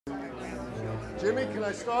Jimmy, can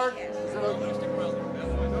I start? Is it okay?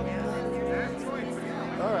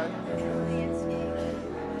 All right.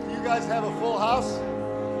 Do you guys have a full house?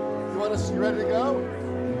 You ready to go?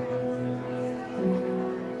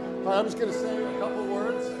 All right, I'm just going to say a couple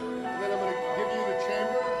words, and then I'm going to give you the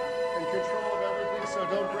chamber and control of everything, so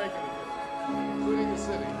don't break anything, including the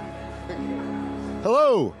city.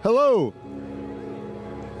 Hello, hello.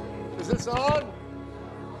 Is this on?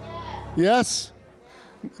 Yes?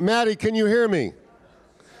 Maddie, can you hear me?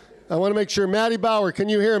 I want to make sure. Maddie Bauer, can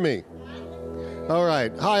you hear me? All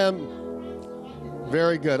right. Hi,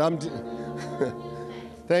 very good.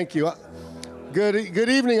 Thank you. Good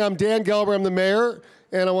evening. I'm Dan Gelber. I'm the mayor,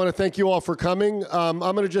 and I want to thank you all for coming. I'm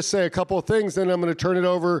going to just say a couple of things, then I'm going to turn it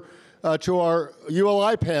over to our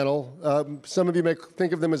ULI panel. Some of you may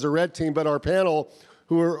think of them as a red team, but our panel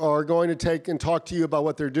who are going to take and talk to you about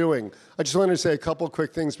what they're doing. I just wanted to say a couple of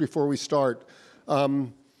quick things before we start.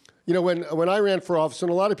 You know, when I ran for office,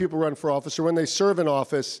 and a lot of people run for office, or when they serve in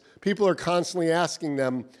office, people are constantly asking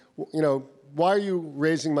them, you know, why are you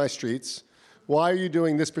raising my streets? Why are you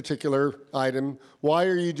doing this particular item? Why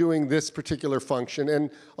are you doing this particular function?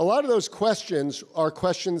 And a lot of those questions are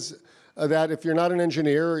questions that if you're not an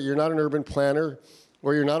engineer, or you're not an urban planner,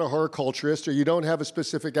 or you're not a horticulturist, or you don't have a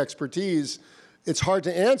specific expertise, it's hard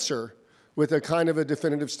to answer with a kind of a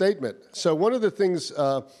definitive statement. So one of the things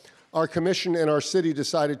our commission and our city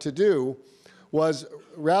decided to do was,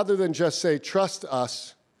 rather than just say, trust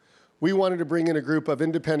us, we wanted to bring in a group of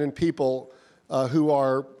independent people who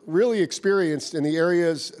are really experienced in the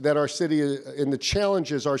areas that our city, in the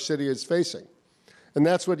challenges our city is facing. And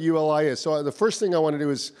that's what ULI is. So the first thing I want to do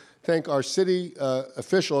is thank our city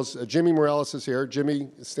officials. Jimmy Morales is here. Jimmy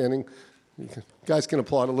is standing. You guys can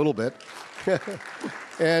applaud a little bit.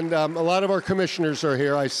 And a lot of our commissioners are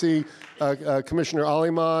here. I see Commissioner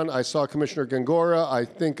Aliman. I saw Commissioner Gangora. I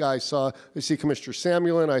see Commissioner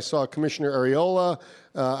Samuelin. I saw Commissioner Areola.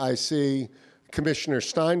 I see Commissioner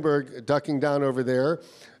Steinberg ducking down over there.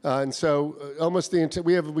 And so almost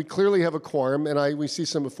we clearly have a quorum, and we see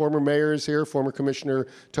some former mayors here, former Commissioner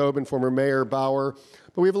Tobin, former Mayor Bauer.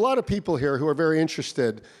 But we have a lot of people here who are very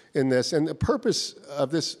interested in this. And the purpose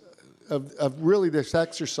of this, of really this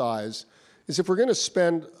exercise, is if we're going to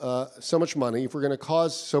spend so much money, if we're going to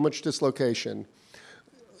cause so much dislocation,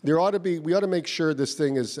 we ought to make sure this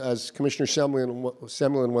thing is, as Commissioner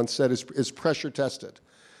Semlin once said, is pressure tested.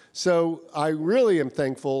 So I really am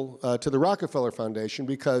thankful to the Rockefeller Foundation,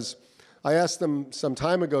 because I asked them some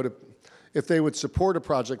time ago if they would support a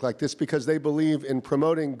project like this, because they believe in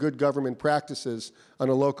promoting good government practices on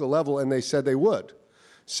a local level, and they said they would.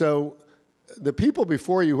 So the people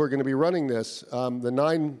before you who are going to be running this, the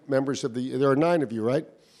 9 members of there are 9 of you, right,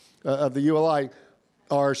 of the ULI,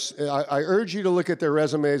 I urge you to look at their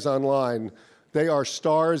resumes online. They are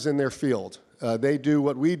stars in their field. They do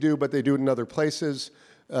what we do, but they do it in other places.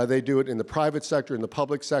 They do it in the private sector, in the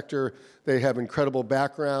public sector. They have incredible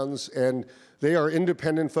backgrounds, and they are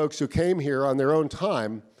independent folks who came here on their own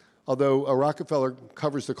time, although Rockefeller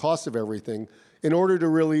covers the cost of everything, in order to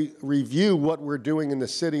really review what we're doing in the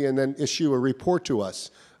city and then issue a report to us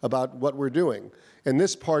about what we're doing. And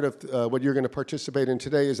this part of what you're going to participate in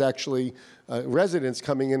today is actually residents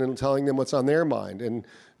coming in and telling them what's on their mind. And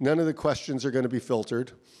none of the questions are going to be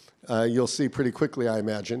filtered. You'll see pretty quickly, I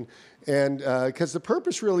imagine. And because the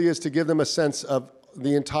purpose really is to give them a sense of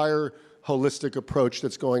the entire holistic approach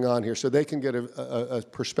that's going on here, so they can get a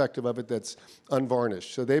perspective of it that's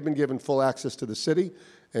unvarnished. So they've been given full access to the city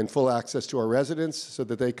and full access to our residents so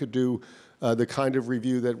that they could do the kind of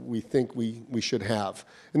review that we think we should have.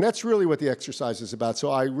 And that's really what the exercise is about.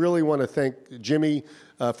 So I really want to thank Jimmy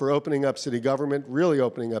for opening up city government, really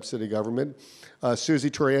opening up city government. Susie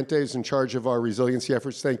Torriente is in charge of our resiliency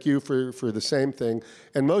efforts. Thank you for the same thing.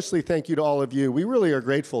 And mostly thank you to all of you. We really are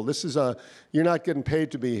grateful. This is you're not getting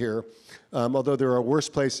paid to be here, although there are worse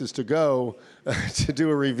places to go to do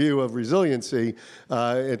a review of resiliency.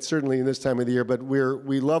 It's certainly in this time of the year, but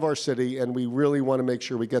we love our city, and we really want to make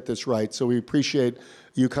sure we get this right. So we appreciate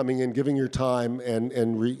you coming in, giving your time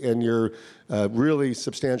and your really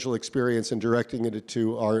substantial experience in directing it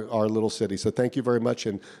to our little city. So thank you very much.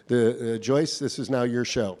 And Joyce, this is now your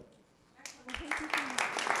show.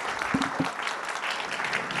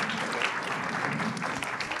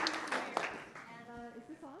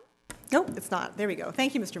 Nope. it's not. There we go.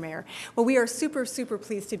 Thank you, Mr. Mayor. Well, we are super, super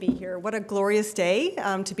pleased to be here. What a glorious day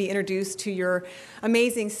to be introduced to your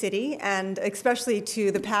amazing city, and especially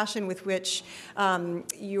to the passion with which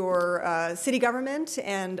your city government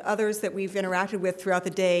and others that we've interacted with throughout the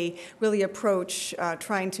day really approach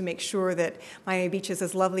trying to make sure that Miami Beach is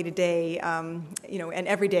as lovely today, and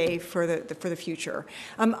every day for the future.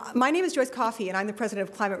 My name is Joyce Coffey, and I'm the president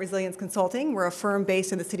of Climate Resilience Consulting. We're a firm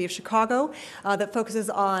based in the city of Chicago that focuses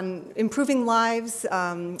on improving lives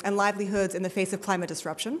and livelihoods in the face of climate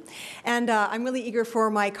disruption. And I'm really eager for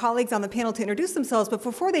my colleagues on the panel to introduce themselves, but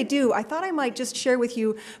before they do, I thought I might just share with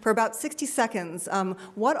you for about 60 seconds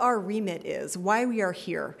what our remit is, why we are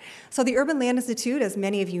here. So the Urban Land Institute, as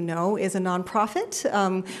many of you know, is a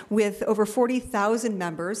nonprofit with over 40,000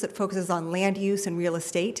 members that focuses on land use and real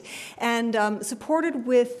estate, and supported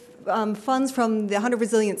with funds from the 100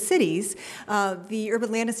 Resilient Cities, the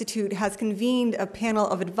Urban Land Institute has convened a panel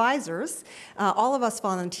of advisors, all of us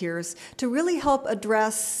volunteers, to really help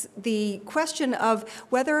address the question of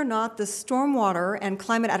whether or not the stormwater and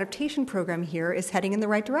climate adaptation program here is heading in the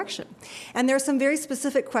right direction. And there are some very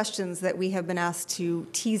specific questions that we have been asked to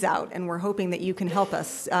tease out, and we're hoping that you can help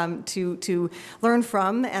us to learn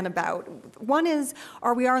from and about. One is,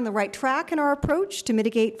 are we on the right track in our approach to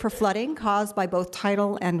mitigate for flooding caused by both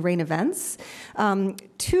tidal and rain events?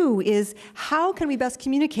 Two is, how can we best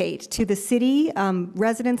communicate to the city,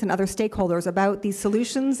 residents, and other stakeholders about these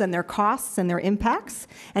solutions and their costs and their impacts,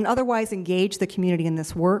 and otherwise engage the community in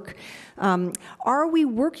this work? Are we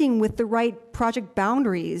working with the right project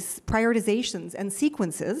boundaries, prioritizations, and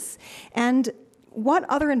sequences? And what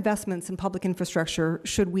other investments in public infrastructure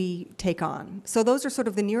should we take on? So those are sort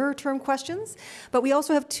of the nearer term questions, but we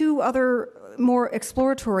also have two other more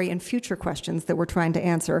exploratory and future questions that we're trying to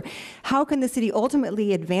answer. How can the city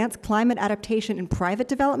ultimately advance climate adaptation in private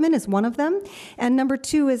development is one of them. And number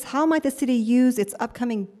two is, how might the city use its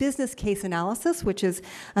upcoming business case analysis, which is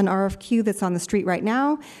an RFQ that's on the street right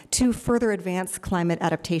now, to further advance climate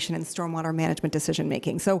adaptation and stormwater management decision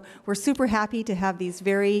making. So we're super happy to have these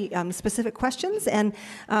very specific questions and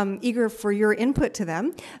eager for your input to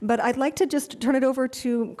them. But I'd like to just turn it over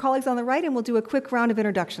to colleagues on the right, and we'll do a quick round of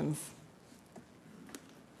introductions.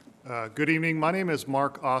 Good evening. My name is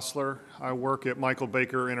Mark Osler. I work at Michael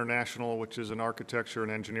Baker International, which is an architecture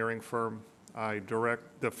and engineering firm. I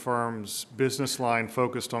direct the firm's business line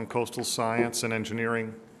focused on coastal science and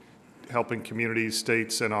engineering, helping communities,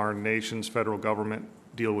 states, and our nation's federal government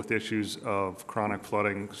deal with issues of chronic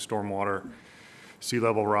flooding, stormwater, sea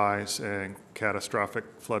level rise, and catastrophic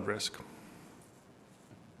flood risk.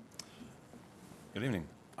 Good evening.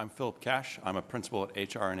 I'm Philip Cash. I'm a principal at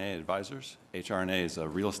HRNA Advisors. HRNA is a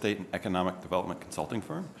real estate and economic development consulting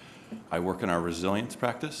firm. I work in our resilience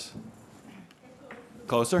practice.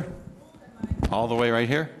 Closer? All the way right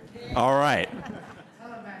here? All right.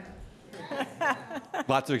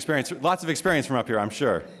 Lots of experience from up here, I'm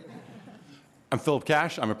sure. I'm Philip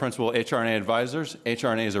Cash. I'm a principal at HRNA Advisors.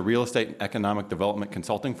 HRNA is a real estate and economic development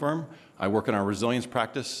consulting firm. I work in our resilience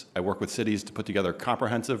practice. I work with cities to put together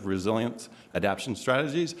comprehensive resilience adaptation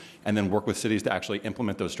strategies, and then work with cities to actually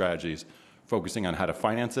implement those strategies, focusing on how to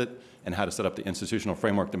finance it and how to set up the institutional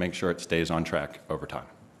framework to make sure it stays on track over time.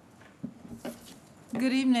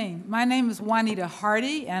 Good evening. My name is Juanita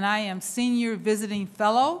Hardy, and I am Senior Visiting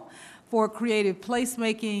Fellow for Creative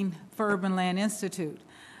Placemaking for Urban Land Institute.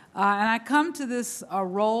 And I come to this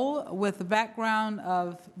role with a background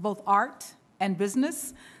of both art and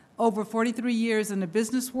business, over 43 years in the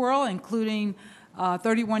business world, including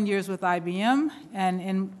 31 years with IBM.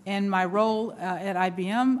 And in my role at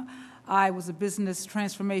IBM, I was a business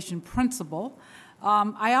transformation principal.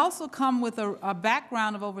 I also come with a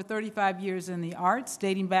background of over 35 years in the arts,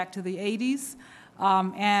 dating back to the 80s.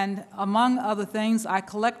 And among other things, I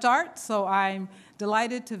collect art, so I'm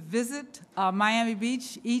delighted to visit Miami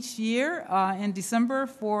Beach each year in December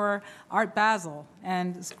for Art Basel.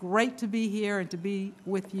 And it's great to be here and to be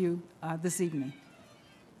with you this evening.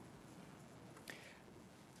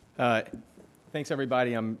 Thanks,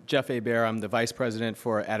 everybody. I'm Jeff Hebert. I'm the Vice President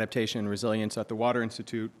for Adaptation and Resilience at the Water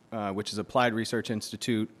Institute, which is an applied research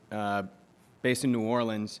institute based in New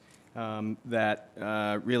Orleans that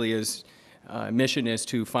really is mission is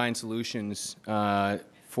to find solutions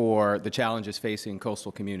for the challenges facing coastal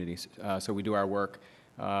communities. So we do our work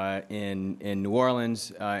in New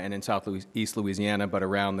Orleans and in Southeast Louisiana, but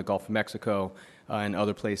around the Gulf of Mexico and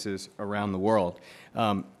other places around the world.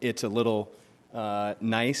 It's a little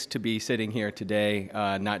nice to be sitting here today,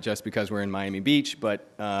 not just because we're in Miami Beach, but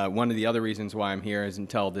one of the other reasons why I'm here is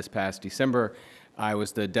until this past December, I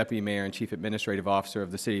was the Deputy Mayor and Chief Administrative Officer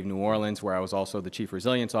of the City of New Orleans, where I was also the Chief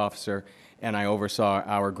Resilience Officer, and I oversaw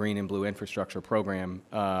our Green and Blue Infrastructure Program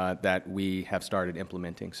that we have started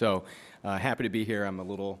implementing. So happy to be here.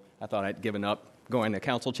 I thought I'd given up going to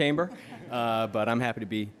council chamber, but I'm happy to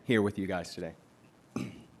be here with you guys today.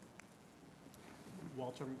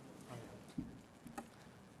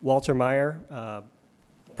 Walter Meyer,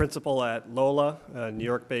 principal at Lola, a New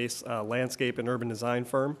York-based landscape and urban design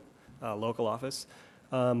firm, local office,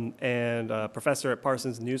 and professor at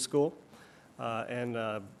Parsons New School,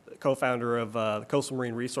 and co-founder of the Coastal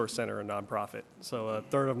Marine Resource Center, a nonprofit. So a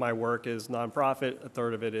third of my work is nonprofit, a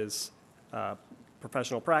third of it is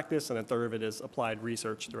professional practice, and a third of it is applied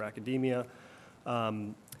research through academia.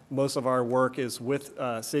 Most of our work is with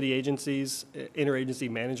city agencies, interagency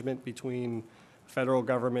management between federal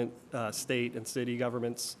government, state and city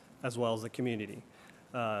governments, as well as the community.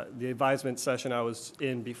 The advisement session I was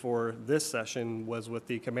in before this session was with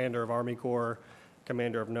the Commander of Army Corps,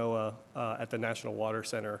 Commander of NOAA at the National Water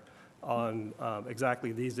Center on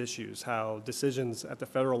exactly these issues, how decisions at the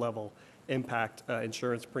federal level impact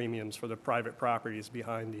insurance premiums for the private properties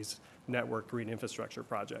behind these network green infrastructure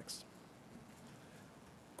projects.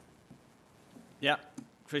 Yeah,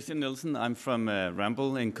 Christian Nielsen. I'm from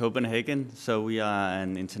Ramble in Copenhagen. So we are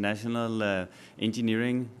an international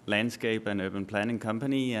engineering, landscape, and urban planning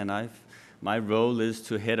company, and my role is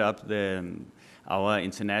to head up our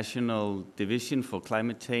international division for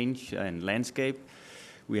climate change and landscape.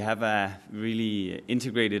 We have a really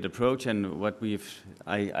integrated approach, and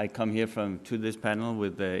I come here to this panel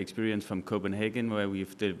with the experience from Copenhagen, where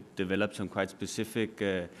we've developed some quite specific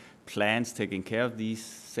plans taking care of these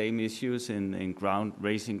same issues in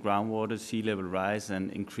raising groundwater, sea level rise,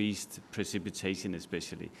 and increased precipitation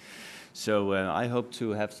especially. So I hope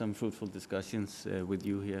to have some fruitful discussions with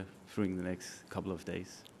you here during the next couple of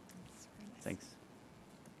days. Thanks.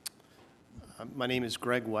 My name is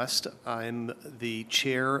Greg West. I'm the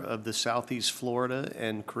chair of the Southeast Florida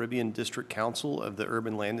and Caribbean District Council of the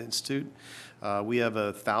Urban Land Institute. We have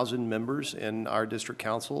 1,000 members in our district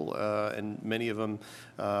council, and many of them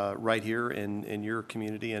right here in your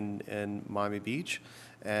community in Miami Beach.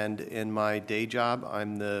 And in my day job,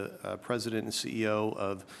 I'm the president and CEO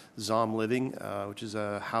of ZOM Living, which is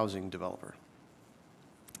a housing developer.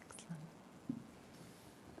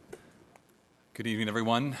 Good evening,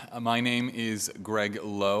 everyone. My name is Greg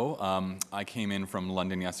Lowe. I came in from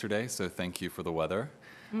London yesterday, so thank you for the weather.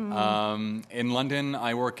 In London,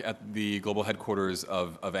 I work at the global headquarters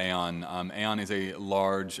of Aon. Aon is a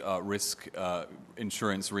large risk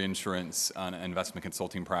insurance, reinsurance, and investment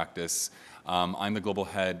consulting practice. I'm the global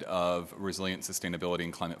head of resilience, sustainability,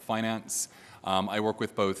 and climate finance. I work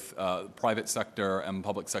with both private sector and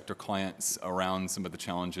public sector clients around some of the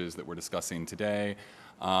challenges that we're discussing today.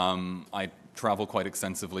 I travel quite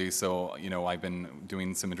extensively, so I've been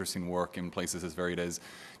doing some interesting work in places as varied as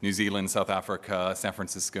New Zealand, South Africa, San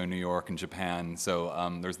Francisco, New York, and Japan.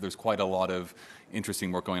 So there's quite a lot of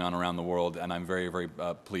interesting work going on around the world, and I'm very, very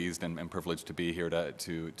pleased and privileged to be here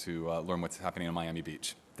to learn what's happening on Miami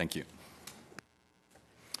Beach. Thank you.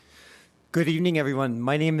 Good evening, everyone.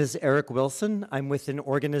 My name is Eric Wilson. I'm with an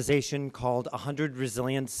organization called 100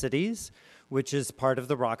 Resilient Cities, which is part of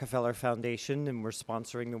the Rockefeller Foundation, and we're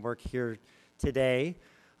sponsoring the work here today.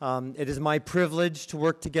 It is my privilege to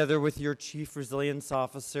work together with your Chief Resilience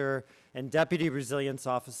Officer and Deputy Resilience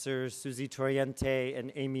Officers, Susie Toriente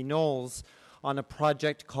and Amy Knowles, on a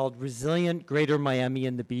project called Resilient Greater Miami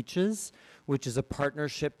and the Beaches, which is a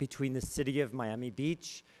partnership between the City of Miami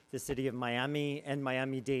Beach, the City of Miami, and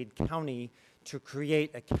Miami-Dade County to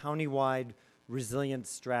create a countywide resilience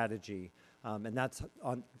strategy. And that's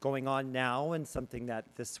going on now, and something that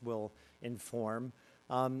this will inform.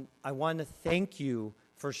 I want to thank you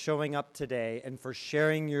for showing up today and for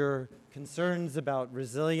sharing your concerns about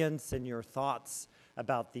resilience and your thoughts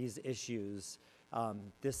about these issues.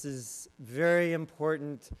 This is very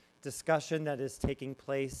important discussion that is taking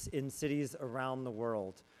place in cities around the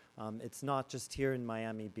world. It's not just here in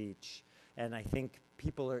Miami Beach. And I think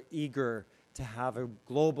people are eager to have a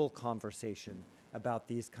global conversation about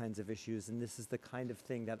these kinds of issues, and this is the kind of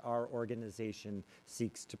thing that our organization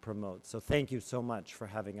seeks to promote. So thank you so much for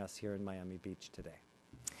having us here in Miami Beach today.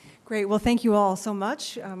 Great. Well, thank you all so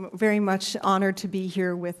much. Very much honored to be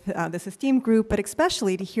here with this esteemed group, but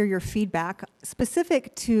especially to hear your feedback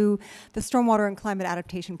specific to the Stormwater and Climate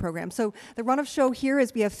Adaptation Program. So the run of show here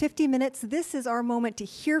is we have 50 minutes. This is our moment to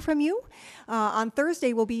hear from you. On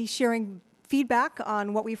Thursday, we'll be sharing feedback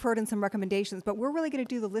on what we've heard and some recommendations, but we're really going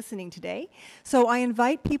to do the listening today. So I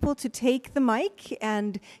invite people to take the mic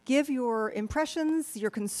and give your impressions,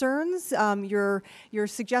 your concerns, your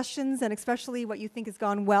suggestions, and especially what you think has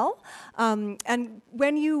gone well. And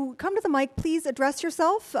when you come to the mic, please address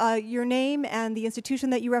yourself, your name, and the institution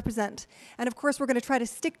that you represent. And of course, we're going to try to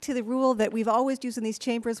stick to the rule that we've always used in these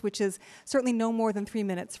chambers, which is certainly no more than 3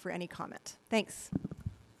 minutes for any comment. Thanks.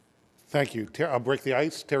 Thank you. I'll break the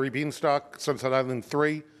ice. Terry Beanstalk, Sunset Island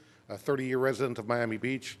 3, a 30-year resident of Miami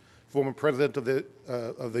Beach, former president of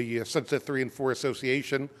the Sunset 3 and 4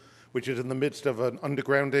 Association, which is in the midst of an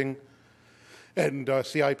undergrounding and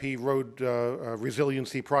CIP road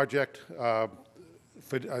resiliency project. I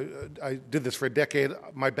did this for a decade.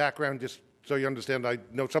 My background, just so you understand, I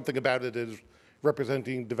know something about it, is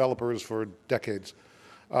representing developers for decades.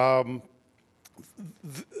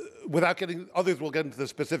 Without getting, others will get into the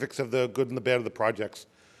specifics of the good and the bad of the projects.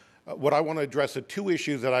 What I want to address are two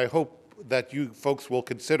issues that I hope that you folks will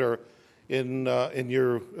consider in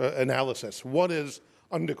your analysis. One is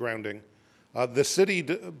undergrounding. The city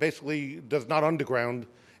basically does not underground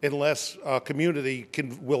unless a community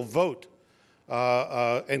will vote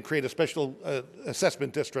and create a special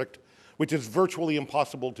assessment district, which is virtually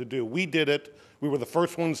impossible to do. We did it. We were the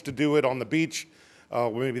first ones to do it on the beach.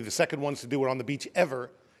 Maybe the second ones to do it on the beach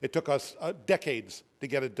ever. It took us decades to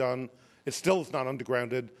get it done. It still is not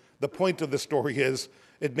undergrounded. The point of the story is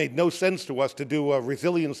it made no sense to us to do a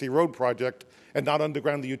resiliency road project and not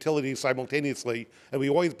underground the utilities simultaneously. And we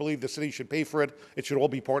always believed the city should pay for it. It should all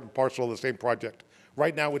be part and parcel of the same project.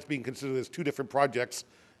 Right now, it's being considered as two different projects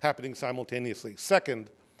happening simultaneously. Second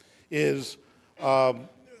is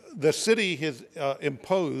the city has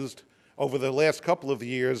imposed over the last couple of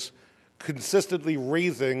years consistently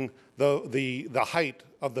raising the height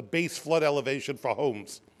of the base flood elevation for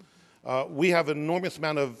homes. We have an enormous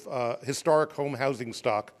amount of historic home housing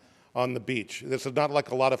stock on the beach. This is not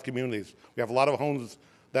like a lot of communities. We have a lot of homes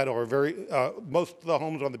that are most of the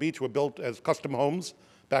homes on the beach were built as custom homes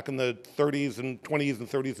back in the 30s and 20s and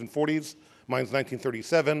 30s and 40s. Mine's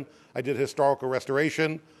 1937. I did historical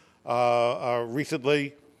restoration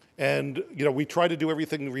recently. And we try to do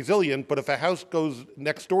everything resilient, but if a house goes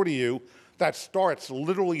next door to you, that starts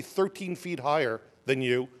literally 13 feet higher than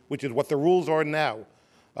you, which is what the rules are now.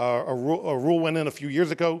 A rule went in a few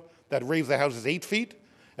years ago that raised the houses 8 feet,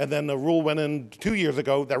 and then a rule went in 2 years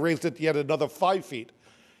ago that raised it yet another 5 feet.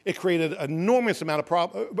 It created an enormous amount of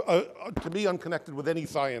problems, to me unconnected with any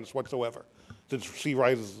science whatsoever, since sea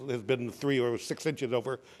rise has been 3 or 6 inches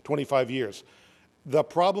over 25 years. The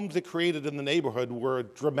problems it created in the neighborhood were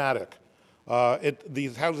dramatic.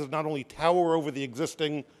 These houses not only tower over the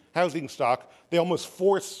existing housing stock, they almost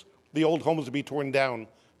force the old homes to be torn down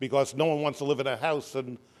because no one wants to live in a house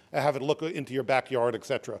and have it look into your backyard, et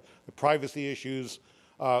cetera. The privacy issues,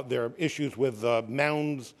 there are issues with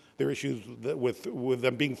mounds, there are issues with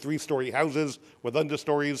them being 3-story houses with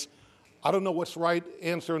understories. I don't know what's the right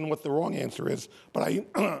answer and what the wrong answer is, but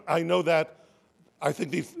I know that I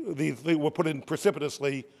think these were put in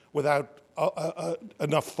precipitously without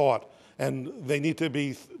enough thought, and they need to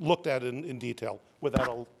be looked at in detail. With that,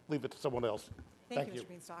 I'll leave it to someone else. Thank you, Mr.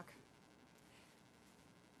 Beanstalk.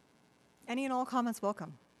 Any and all comments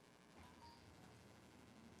welcome.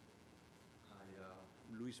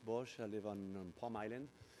 Luis Bosch. I live on Palm Island,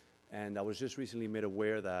 and I was just recently made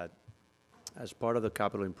aware that as part of the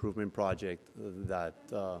capital improvement project that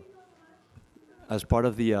as part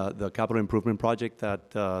of the capital improvement project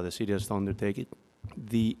that the city has undertaken,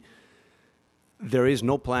 there is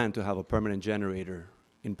no plan to have a permanent generator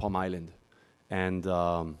in Palm Island. And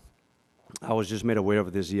I was just made aware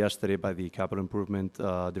of this yesterday by the capital improvement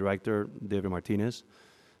director, David Martinez.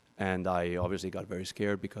 And I obviously got very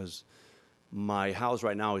scared because my house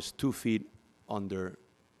right now is 2 feet under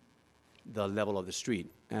the level of the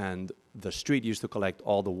street. And the street used to collect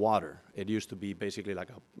all the water. It used to be basically like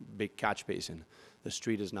a big catch basin. The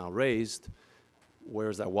street is now raised.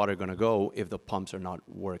 Where's that water going to go if the pumps are not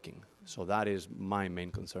working? So that is my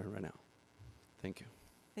main concern right now. Thank you.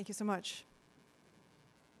 Thank you so much.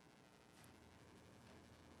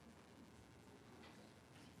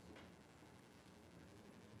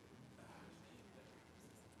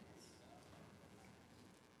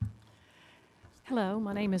 Hello,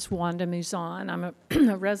 my name is Wanda Muzan. I'm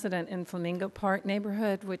a resident in Flamingo Park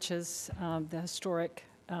neighborhood, which is the historic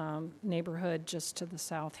neighborhood just to the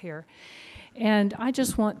south here. And I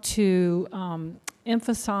just want to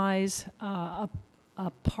emphasize a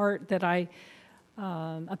part that a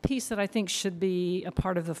piece that I think should be a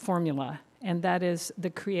part of the formula, and that is the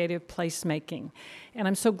creative placemaking. And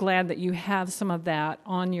I'm so glad that you have some of that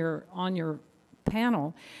on your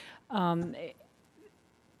panel. the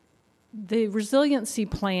resiliency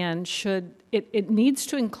plan it needs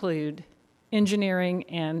to include engineering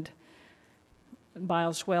and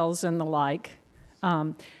bioswales and the like,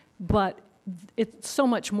 but it's so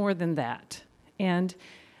much more than that. And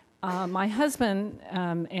my husband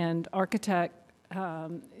and architect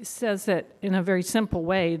says that in a very simple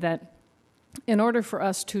way that in order for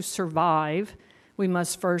us to survive, we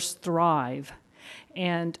must first thrive.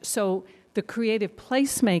 And so the creative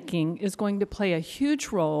placemaking is going to play a huge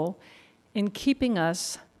role in keeping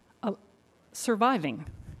us surviving.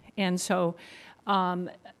 And so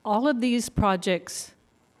all of these projects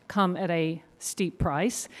come at a steep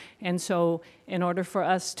price. And so in order for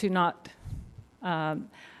us to not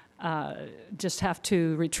just have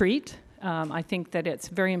to retreat, I think that it's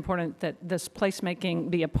very important that this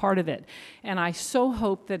placemaking be a part of it. And I so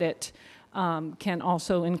hope that it can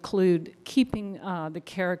also include keeping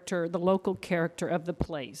the local character of the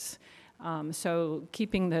place. So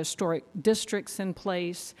keeping the historic districts in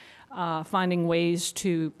place, finding ways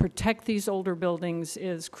to protect these older buildings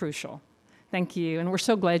is crucial. Thank you, and we're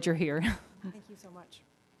so glad you're here. Thank you so much.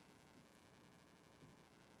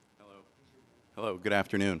 Hello, good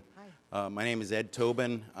afternoon. My name is Ed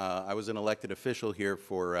Tobin. I was an elected official here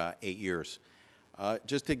for 8 years.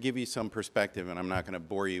 Just to give you some perspective, and I'm not going to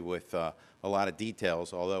bore you with a lot of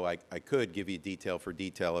details, although I could give you detail for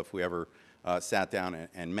detail if we ever sat down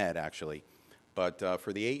and met, actually. But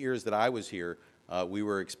for the 8 years that I was here, we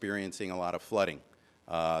were experiencing a lot of flooding.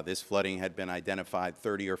 This flooding had been identified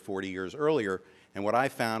 30 or 40 years earlier, and what I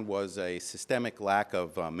found was a systemic lack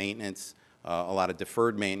of maintenance, a lot of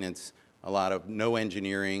deferred maintenance, a lot of no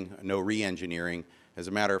engineering, no re-engineering. As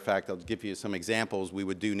a matter of fact, I'll give you some examples. We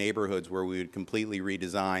would do neighborhoods where we would completely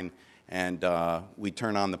redesign, and we'd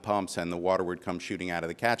turn on the pumps and the water would come shooting out of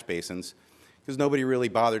the catch basins because nobody really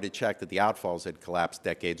bothered to check that the outfalls had collapsed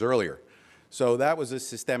decades earlier. So that was a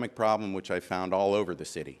systemic problem which I found all over the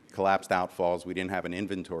city. Collapsed outfalls. We didn't have an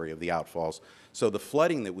inventory of the outfalls. So the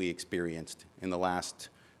flooding that we experienced in the last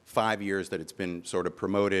 5 years that it's been sort of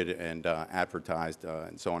promoted and advertised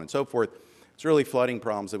and so on and so forth, it's really flooding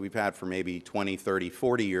problems that we've had for maybe 20, 30,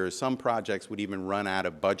 40 years. Some projects would even run out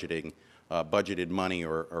of budgeted money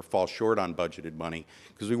or fall short on budgeted money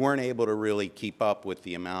because we weren't able to really keep up with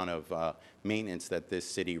the amount of maintenance that this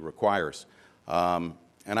city requires.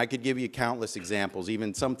 And I could give you countless examples.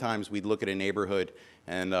 Even sometimes we'd look at a neighborhood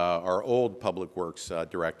and our old public works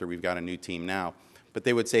director, we've got a new team now, but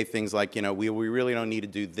they would say things like, you know, we really don't need to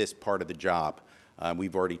do this part of the job.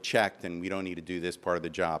 We've already checked and we don't need to do this part of the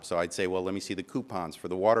job. So I'd say, well, let me see the coupons for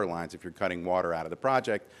the water lines if you're cutting water out of the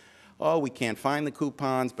project. Oh, we can't find the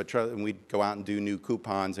coupons, but and we'd go out and do new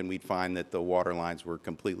coupons and we'd find that the water lines were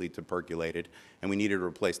completely tuberculated and we needed to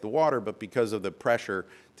replace the water, but because of the pressure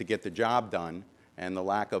to get the job done and the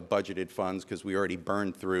lack of budgeted funds, because we already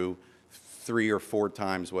burned through 3 or 4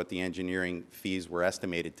 times what the engineering fees were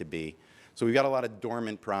estimated to be. So we've got a lot of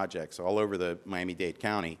dormant projects all over the Miami-Dade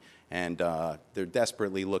County, and they're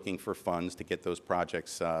desperately looking for funds to get those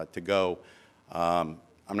projects to go.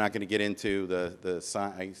 I'm not going to get into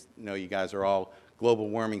I know you guys are all global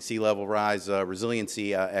warming, sea level rise,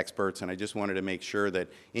 resiliency experts, and I just wanted to make sure that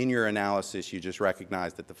in your analysis you just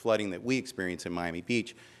recognize that the flooding that we experience in Miami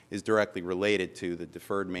Beach is directly related to the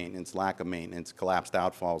deferred maintenance, lack of maintenance, collapsed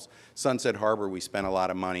outfalls. Sunset Harbor, we spent a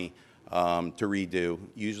lot of money to redo.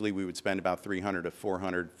 Usually we would spend about $300 to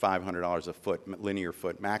 $400, $500 a foot, linear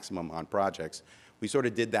foot maximum on projects. We sort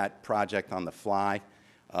of did that project on the fly,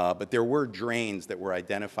 but there were drains that were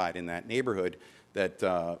identified in that neighborhood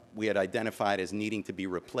that we had identified as needing to be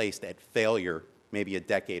replaced at failure maybe a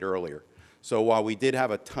decade earlier. So while we did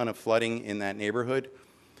have a ton of flooding in that neighborhood,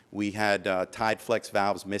 we had tide flex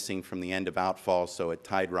valves missing from the end of outfalls, so at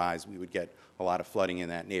tide rise we would get a lot of flooding in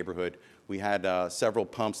that neighborhood. We had several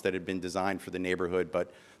pumps that had been designed for the neighborhood,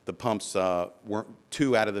 but the pumps weren't,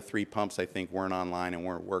 2 out of the 3 pumps I think weren't online and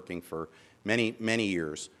weren't working for many, many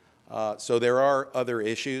years. So there are other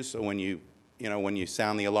issues. So when you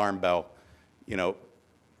sound the alarm bell,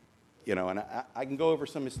 and I can go over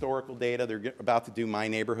some historical data. They're about to do my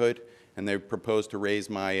neighborhood, and they've proposed to raise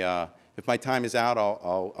my. If my time is out,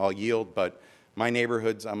 I'll yield. But my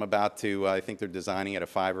neighborhoods, I'm about to. I think they're designing at a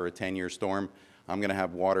 5 or a 10-year storm. I'm going to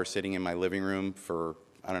have water sitting in my living room for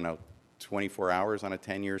 24 hours on a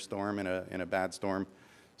 10-year storm in a bad storm.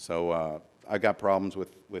 So I've got problems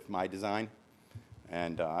with my design,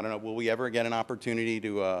 and I don't know. Will we ever get an opportunity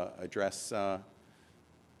to address the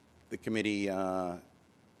committee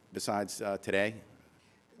besides today?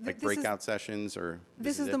 Like breakout sessions or?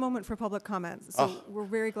 This is the moment for public comments. So we're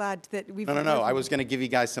very glad that we've. No. I was going to give you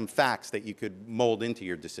guys some facts that you could mold into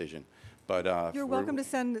your decision. But You're welcome to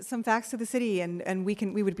send some facts to the city, and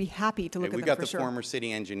we would be happy to look at them we got for the sure. former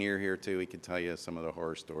city engineer here too. He could tell you some of the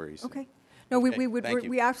horror stories. Okay. No, we Okay, would thank you.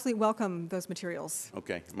 we absolutely welcome those materials.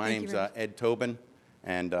 Okay, my Thank you name's very much. Ed Tobin,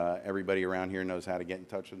 and everybody around here knows how to get in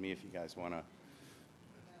touch with me if you guys want to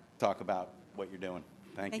talk about what you're doing.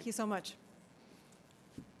 Thank you. Thank you so much.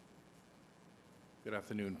 Good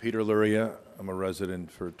afternoon. Peter Luria. I'm a resident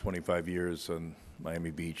for 25 years on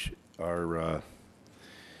Miami Beach.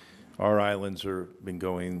 Our islands have been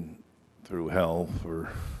going through hell for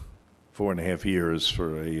 4.5 years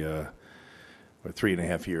or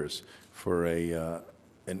 3.5 years for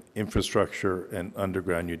an infrastructure and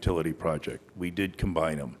underground utility project. We did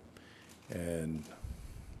combine them, and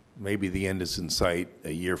maybe the end is in sight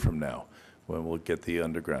a year from now when we'll get the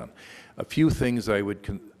underground. A few things I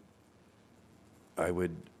would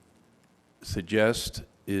suggest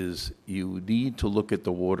is you need to look at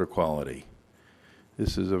the water quality.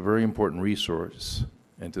 This is a very important resource,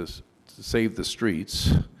 and to save the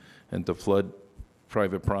streets and to flood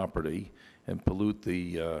private property and pollute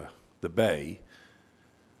the bay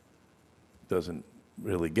doesn't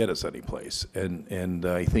really get us anyplace. And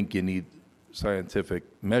I think you need scientific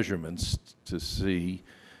measurements to see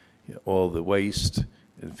all the waste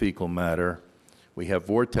and fecal matter. We have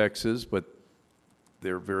vortexes, but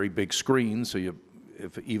they're very big screens, so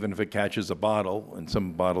even if it catches a bottle, and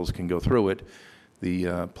some bottles can go through it,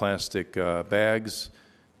 the plastic bags,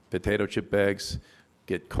 potato chip bags,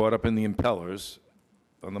 get caught up in the impellers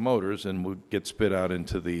on the motors and would get spit out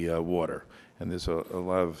into the water. And there's a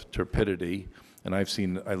lot of turbidity. And I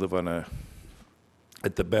live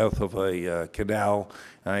at the mouth of a canal,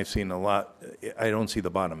 and I've seen a lot. I don't see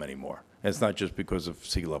the bottom anymore. And it's not just because of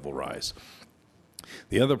sea level rise.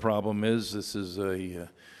 The other problem is this is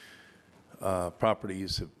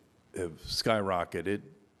properties have skyrocketed,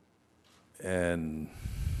 and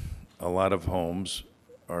a lot of homes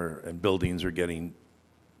and buildings are getting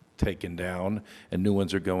taken down, and new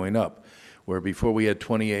ones are going up. Where before we had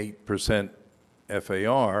 28%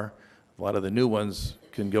 FAR, a lot of the new ones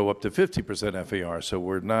can go up to 50% FAR. So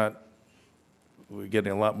we're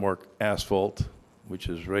getting a lot more asphalt, which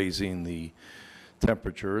is raising the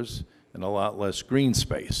temperatures, and a lot less green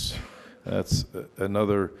space. That's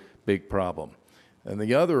another big problem. And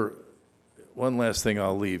one last thing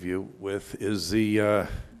I'll leave you with is we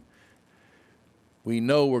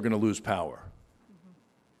know we're going to lose power.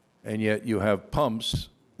 And yet you have pumps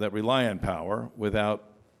that rely on power without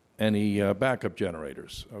any backup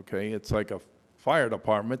generators, okay? It's like a fire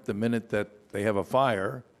department. The minute that they have a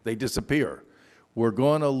fire, they disappear. We're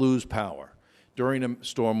going to lose power during a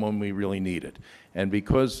storm when we really need it. And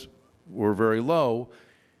because we're very low,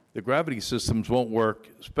 the gravity systems won't work,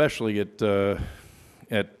 especially at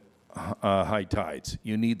high tides.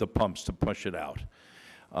 You need the pumps to push it out.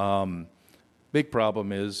 Big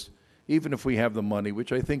problem is, even if we have the money,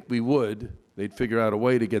 which I think we would, they'd figure out a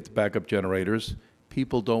way to get the backup generators.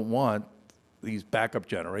 People don't want these backup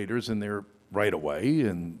generators in their right-of-way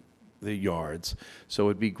and the yards. So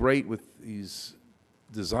it'd be great with these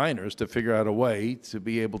designers to figure out a way to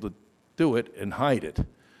be able to do it and hide it.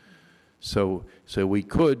 So we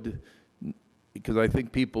could, because I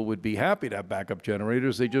think people would be happy to have backup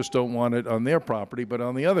generators. They just don't want it on their property, but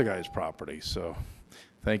on the other guy's property. So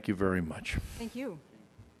thank you very much. Thank you.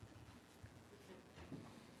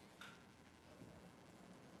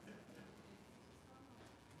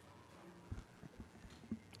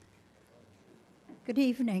 Good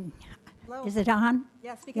evening. Hello. Is it on?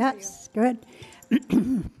 Yes, we can Yes, good.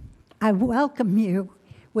 I welcome you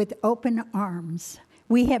with open arms.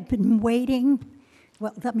 We have been waiting.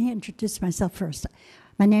 Well, let me introduce myself first.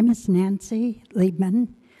 My name is Nancy Liebman,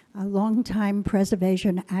 a longtime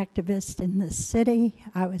preservation activist in the city.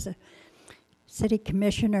 I was a city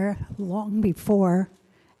commissioner long before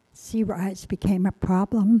sea rise became a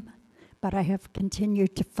problem, but I have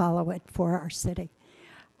continued to follow it for our city.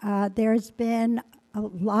 There's been a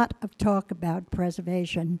lot of talk about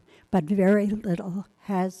preservation, but very little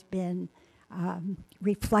has been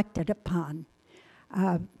reflected upon.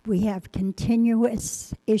 We have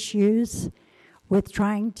continuous issues with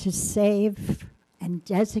trying to save and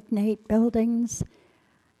designate buildings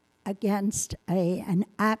against an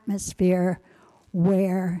atmosphere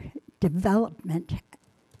where development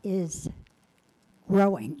is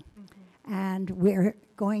growing. And we're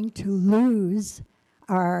going to lose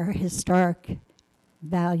our historic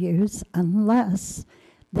values unless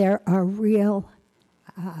there are real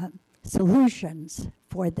solutions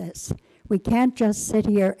for this. We can't just sit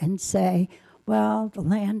here and say, well, the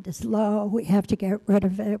land is low, we have to get rid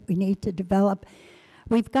of it, we need to develop.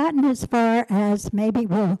 We've gotten as far as maybe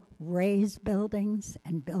we'll raise buildings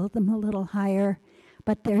and build them a little higher,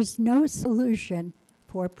 but there's no solution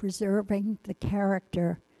for preserving the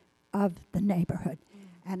character of the neighborhood.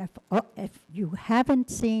 And if you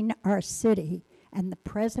haven't seen our city and the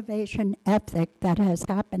preservation ethic that has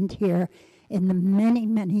happened here in the many,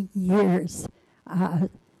 many years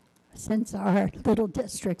since our little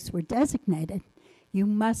districts were designated, you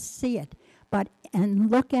must see it.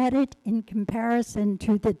 And look at it in comparison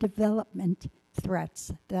to the development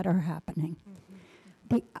threats that are happening.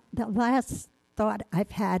 The last thought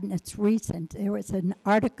I've had, and it's recent, there was an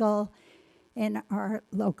article in our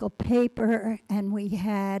local paper, and we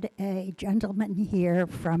had a gentleman here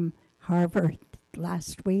from Harvard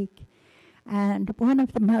last week. And one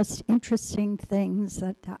of the most interesting things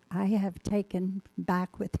that I have taken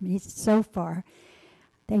back with me so far,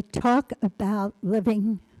 they talk about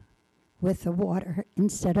living with the water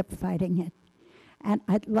instead of fighting it. And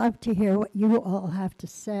I'd love to hear what you all have to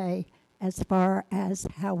say as far as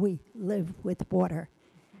how we live with water.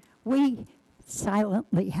 We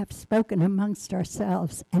silently have spoken amongst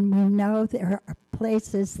ourselves, and we know there are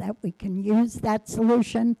places that we can use that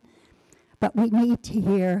solution, but we need to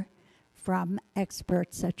hear from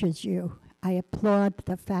experts such as you. I applaud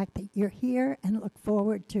the fact that you're here and look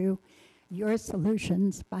forward to your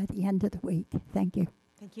solutions by the end of the week. Thank you.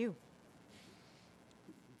 Thank you.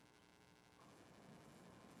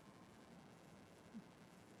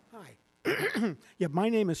 Hi. Yeah, my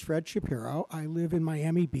name is Fred Shapiro. I live in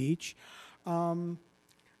Miami Beach. And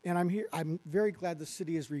I'm here. I'm very glad the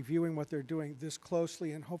city is reviewing what they're doing this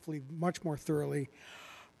closely and hopefully much more thoroughly.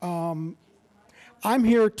 I'm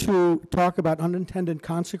here to talk about unintended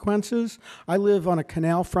consequences. I live on a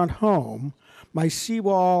canal front home. My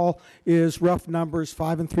seawall is rough numbers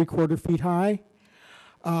 5 3/4 feet high,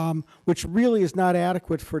 which really is not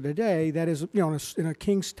adequate for today. That is, you know, in a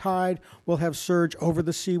king's tide, we'll have surge over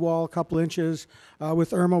the seawall a couple inches.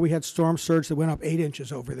 With Irma, we had storm surge that went up 8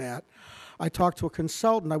 inches over that. I talked to a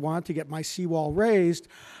consultant. I wanted to get my seawall raised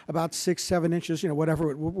about 6, 7 inches, you know, whatever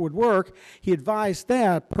it would work. He advised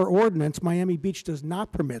that, per ordinance, Miami Beach does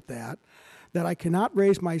not permit that I cannot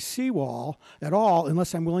raise my seawall at all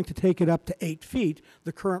unless I'm willing to take it up to 8 feet,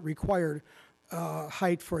 the current required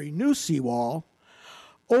height for a new seawall,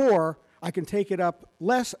 or I can take it up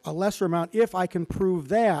a lesser amount if I can prove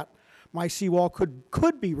that my seawall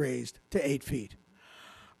could be raised to 8 feet.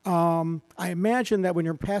 I imagine that when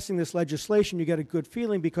you're passing this legislation, you get a good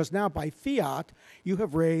feeling because now by fiat, you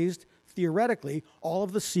have raised, theoretically, all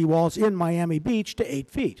of the seawalls in Miami Beach to 8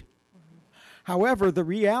 feet. However, the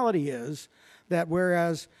reality is that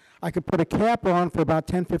whereas I could put a cap on for about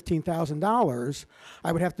 $10,000, $15,000,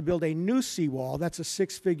 I would have to build a new seawall. That's a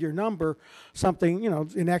 6-figure number, something, you know,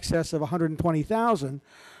 in excess of $120,000.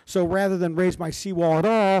 So rather than raise my seawall at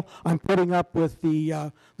all, I'm putting up with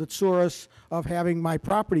the tsuris of having my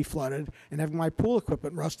property flooded and having my pool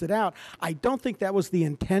equipment rusted out. I don't think that was the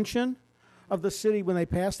intention of the city when they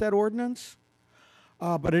passed that ordinance,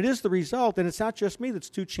 but it is the result, and it's not just me that's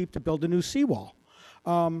too cheap to build a new seawall.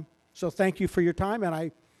 So thank you for your time, and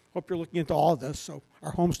I hope you're looking into all of this so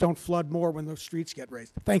our homes don't flood more when the streets get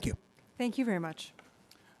raised. Thank you. Thank you very much.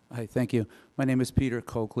 Hi, thank you. My name is Peter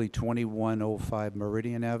Coakley, 2105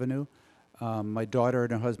 Meridian Avenue. My daughter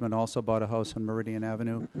and her husband also bought a house on Meridian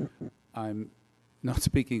Avenue. I'm not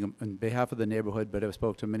speaking on behalf of the neighborhood, but I've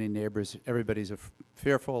spoke to many neighbors. Everybody's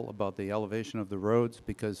fearful about the elevation of the roads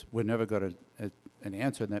because we never got an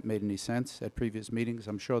answer that made any sense at previous meetings.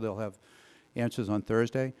 I'm sure they'll have answers on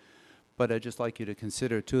Thursday. But I'd just like you to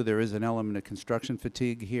consider, too, there is an element of construction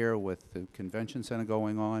fatigue here with the convention center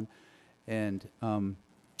going on. And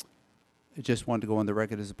I just wanted to go on the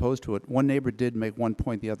record as opposed to it. One neighbor did make one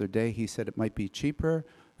point the other day. He said it might be cheaper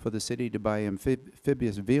for the city to buy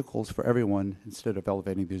amphibious vehicles for everyone instead of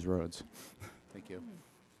elevating these roads. Thank you.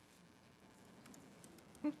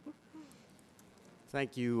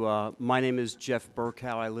 Thank you. My name is Jeff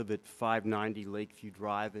Burkow. I live at 590 Lakeview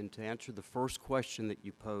Drive. And to answer the first question that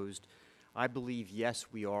you posed, I believe, yes,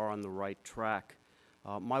 we are on the right track.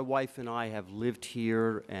 My wife and I have lived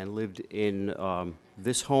here and lived in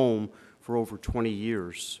this home for over 20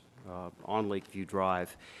 years on Lakeview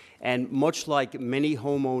Drive. And much like many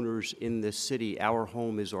homeowners in this city, our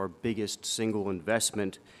home is our biggest single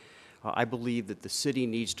investment. I believe that the city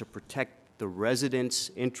needs to protect the residents'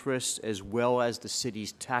 interests as well as the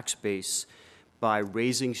city's tax base by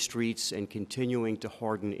raising streets and continuing to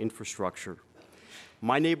harden infrastructure.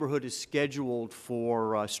 My neighborhood is scheduled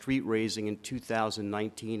for street raising in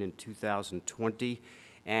 2019 and 2020.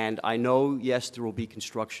 And I know, yes, there will be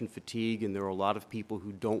construction fatigue, and there are a lot of people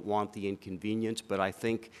who don't want the inconvenience, but I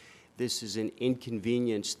think this is an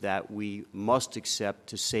inconvenience that we must accept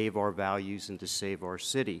to save our values and to save our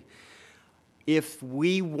city. If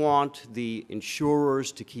we want the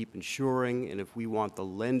insurers to keep insuring and if we want the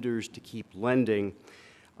lenders to keep lending,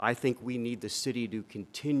 I think we need the city to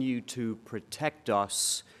continue to protect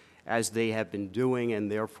us as they have been doing,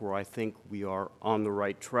 and therefore I think we are on the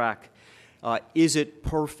right track. Is it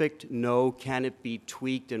perfect? No. Can it be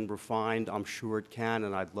tweaked and refined? I'm sure it can,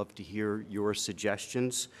 and I'd love to hear your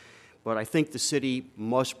suggestions. But I think the city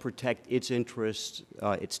must protect its interests,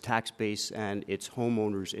 its tax base, and its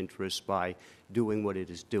homeowners' interests by doing what it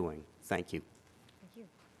is doing. Thank you. Thank you.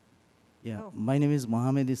 Yeah, my name is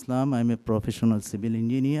Mohammed Islam. I'm a professional civil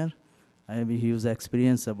engineer. I have a huge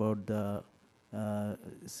experience about the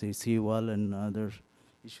seawall and other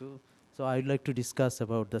issues. So I'd like to discuss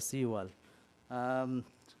about the seawall.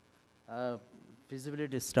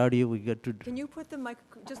 Feasibility study, we get to... Can you put the mic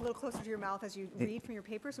just a little closer to your mouth as you read from your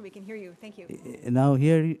paper so we can hear you? Thank you. Now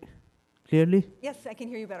hear clearly? Yes, I can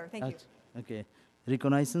hear you better. Thank you. Okay.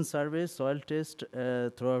 Reconnaissance survey, soil test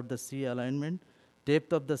throughout the sea alignment.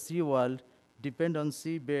 Depth of the seawall depend on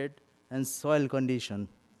seabed and soil condition.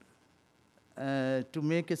 To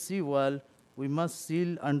make a seawall, we must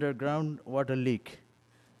seal underground water leak.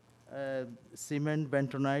 Cement,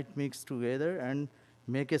 bentonite mixed together and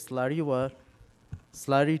make a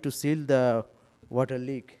slurry to seal the water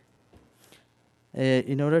leak.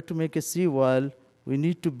 In order to make a seawall, we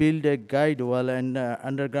need to build a guide wall and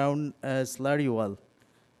underground slurry wall.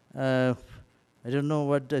 I don't know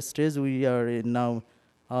what the stage we are in now.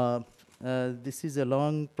 This is a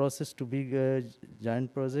long process to big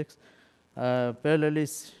giant projects.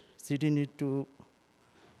 Parallelly, city need to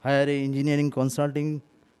hire a engineering consulting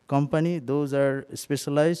company. Those are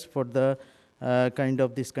specialized for the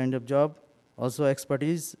this kind of job. Also,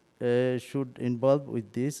 expertise should involve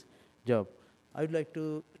with this job. I would like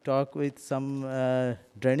to talk with some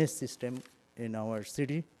drainage system in our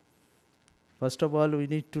city. First of all, we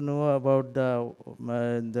need to know about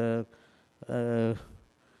the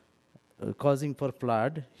causing for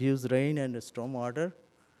flood, huge rain and storm water,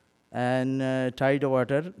 and tide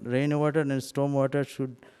water. Rainwater and storm water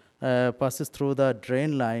should passes through the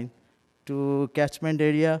drain line to catchment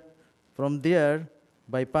area. From there,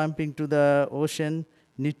 by pumping to the ocean,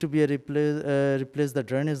 need to be replace the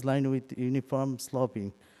drainage line with uniform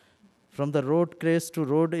sloping. From the road crest to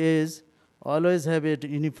road edge, always have a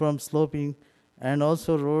uniform sloping, and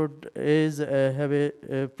also road edge have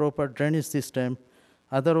a proper drainage system.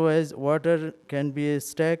 Otherwise, water can be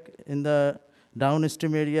stuck in the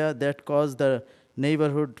downstream area that cause the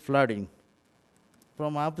neighborhood flooding.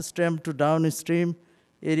 From upstream to downstream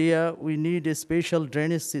area, we need a special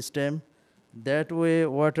drainage system. That way,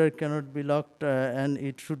 water cannot be locked and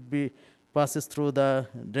it should be passes through the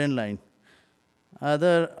drain line.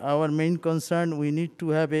 Our main concern, we need to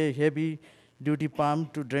have a heavy duty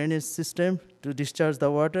pump to drainage system to discharge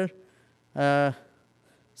the water.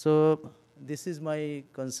 So this is my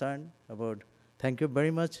concern about. Thank you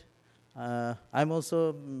very much. I'm also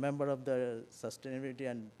a member of the Sustainability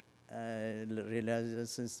and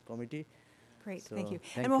Realizations Committee. Great, So, thank you.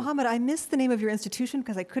 thank And you. Mohammed, I missed the name of your institution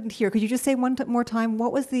because I couldn't hear. Could you just say one more time?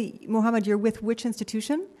 What was Mohammed, you're with which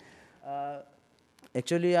institution?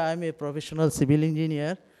 Actually, I'm a professional civil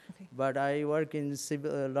engineer, but I work in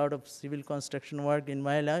a lot of civil construction work in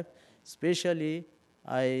my life. Especially,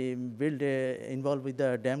 I involved with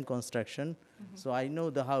the dam construction, so I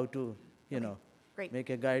know how to, Great.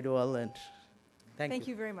 make a guide wall. And Thank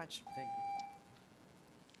you very much. Thank you.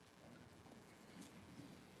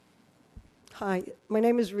 Hi, my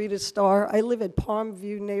name is Rita Starr. I live at Palm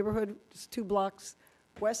View neighborhood. It's 2 blocks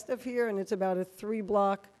west of here, and it's about a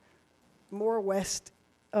 3-block more west,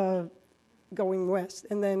 going west.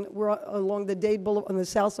 And then we're along the Dade Boulevard, on the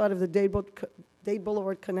south side of the Dade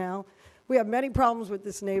Boulevard Canal. We have many problems with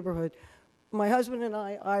this neighborhood. My husband and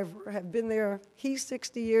I have been there. He's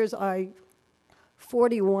 60 years, I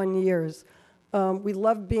 41 years. We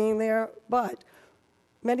love being there, but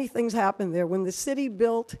many things happened there. When the city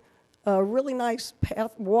built a really nice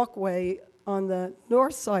walkway on the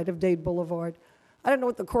north side of Dade Boulevard, I don't know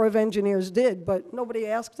what the Corps of Engineers did, but nobody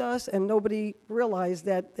asked us and nobody realized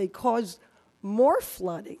that they caused more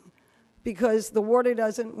flooding because the water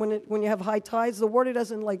doesn't, when you have high tides, the water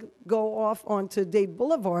doesn't like go off onto Dade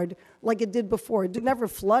Boulevard like it did before. It never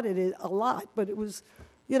flooded it a lot, but it was,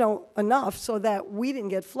 enough so that we didn't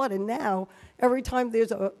get flooded. Now, every time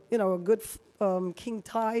there's a good king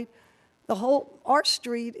tide, our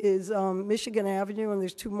street is Michigan Avenue, and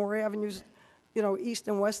there's 2 more avenues, east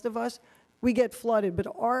and west of us. We get flooded, but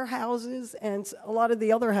our houses and a lot of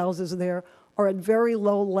the other houses there are at very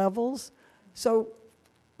low levels. So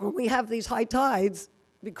when we have these high tides,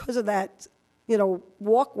 because of that, you know,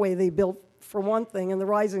 walkway they built for one thing, and the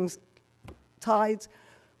rising tides,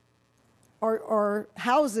 our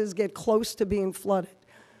houses get close to being flooded.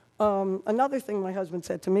 Another thing my husband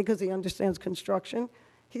said to me, because he understands construction,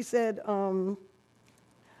 he said,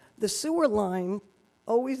 the sewer line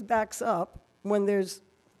always backs up when there's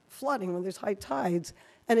flooding, when there's high tides,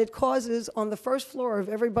 and it causes on the first floor of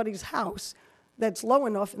everybody's house that's low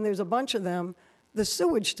enough, and there's a bunch of them, the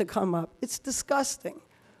sewage to come up. It's disgusting.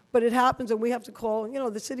 But it happens, and we have to call, you know,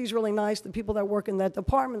 the city's really nice. The people that work in that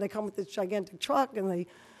department, they come with this gigantic truck, and they,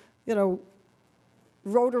 you know,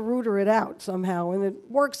 rotor it out somehow, and it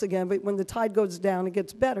works again. But when the tide goes down, it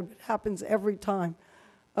gets better. But it happens every time.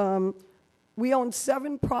 We own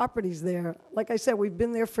 7 properties there. Like I said, we've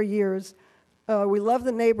been there for years. We love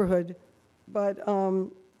the neighborhood, but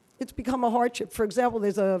it's become a hardship. For example,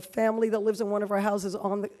 there's a family that lives in one of our houses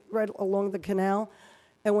right along the canal.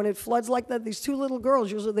 And when it floods like that, these 2 little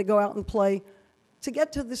girls, usually they go out and play to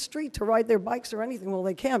get to the street to ride their bikes or anything. Well,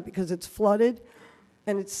 they can't because it's flooded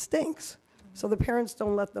and it stinks. So the parents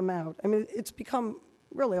don't let them out. I mean, it's become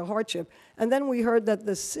really a hardship. And then we heard that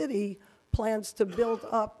the city plans to build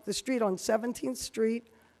up the street on 17th Street,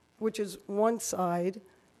 which is one side,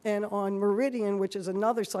 and on Meridian, which is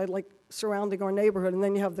another side, like surrounding our neighborhood, and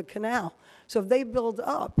then you have the canal. So if they build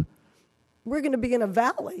up, we're going to be in a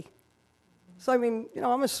valley. So, I mean, you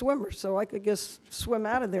know, I'm a swimmer, so I could just swim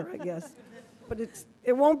out of there, I guess. But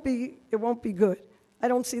it won't be good. I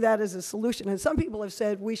don't see that as a solution. And some people have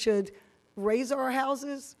said we should raise our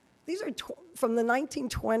houses. These are from the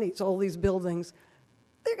 1920s, all these buildings.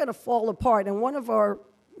 They're going to fall apart. And one of our,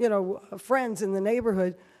 you know, friends in the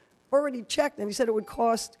neighborhood already checked, and he said it would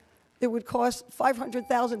cost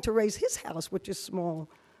 $500,000 to raise his house, which is small.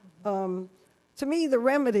 To me, the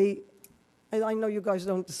remedy, and I know you guys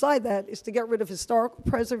don't decide that, is to get rid of historical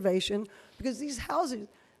preservation, because these houses,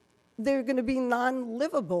 they're going to be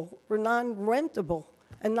non-livable or non-rentable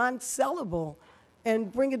and non-sellable,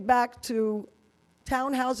 and bring it back to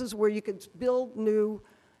townhouses where you could build new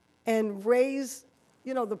and raise,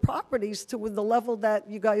 you know, the properties to the level that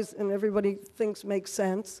you guys and everybody thinks makes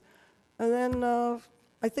sense. And then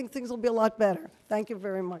I think things will be a lot better. Thank you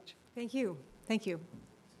very much. Thank you. Thank you.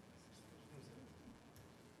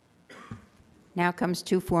 Now comes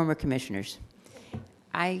 2 former commissioners.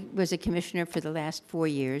 I was a commissioner for the last 4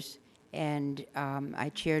 years, and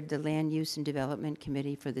I chaired the Land Use and Development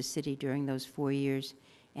Committee for the city during those 4 years,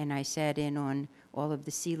 and I sat in on all of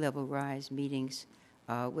the sea level rise meetings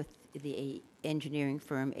with the engineering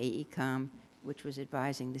firm AECOM, which was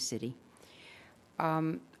advising the city.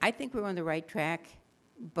 I think we're on the right track,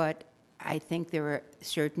 but I think there are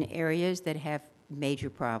certain areas that have major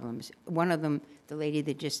problems. One of them, the lady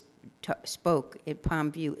that just spoke at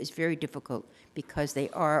Palm View, is very difficult because they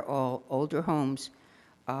are all older homes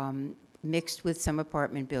mixed with some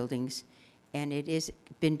apartment buildings, and it has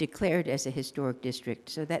been declared as a historic district.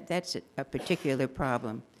 So that's a particular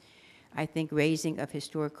problem. I think raising of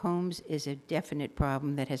historic homes is a definite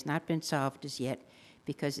problem that has not been solved as yet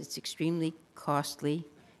because it's extremely costly,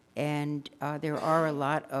 and there are a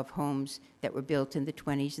lot of homes that were built in the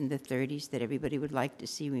 20s and the 30s that everybody would like to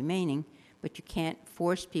see remaining, but you can't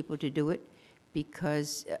force people to do it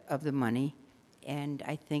because of the money, and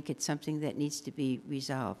I think it's something that needs to be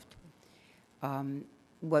resolved.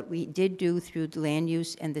 What we did do through the Land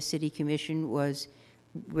Use and the City Commission was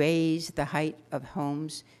raise the height of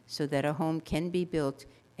homes so that a home can be built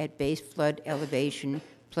at base flood elevation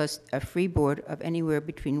plus a freeboard of anywhere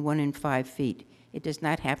between 1 and 5 feet. It does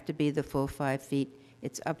not have to be the full 5 feet.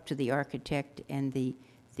 It's up to the architect and the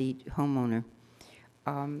homeowner.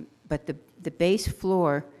 But the base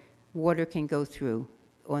floor, water can go through.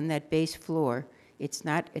 On that base floor, it's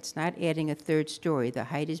not adding a 3rd story. The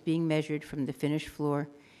height is being measured from the finished floor,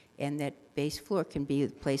 and that base floor can be a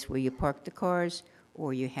place where you park the cars,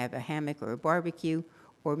 or you have a hammock or a barbecue,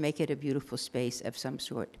 or make it a beautiful space of some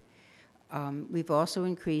sort. We've also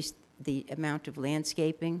increased the amount of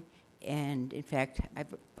landscaping, and in fact,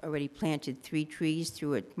 I've already planted 3 trees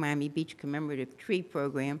through a Miami Beach commemorative tree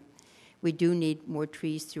program. We do need more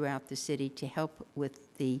trees throughout the city to help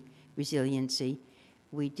with the resiliency.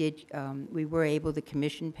 We were able, the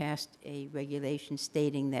commission passed a regulation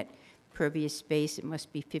stating that pervious space, it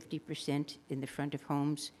must be 50% in the front of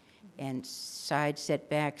homes, and side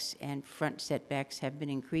setbacks and front setbacks have been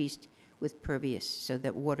increased with pervious so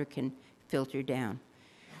that water can filter down.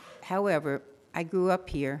 However, I grew up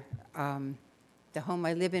here. The home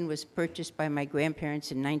I live in was purchased by my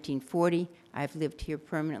grandparents in 1940. I've lived here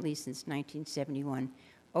permanently since 1971.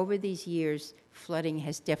 Over these years, flooding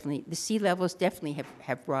has definitely, the sea levels definitely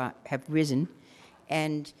have risen,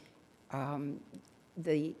 And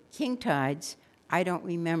the king tides, I don't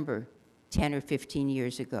remember 10 or 15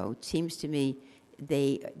 years ago. It seems to me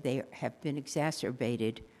they have been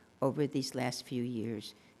exacerbated over these last few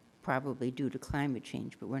years, probably due to climate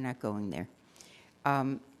change, but we're not going there.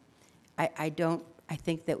 I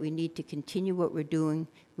think that we need to continue what we're doing.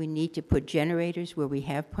 We need to put generators where we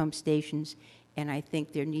have pump stations, and I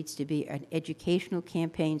think there needs to be an educational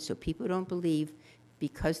campaign so people don't believe,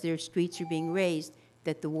 because their streets are being raised,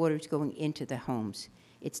 that the water's going into the homes.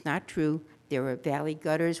 It's not true. There are valley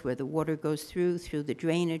gutters where the water goes through the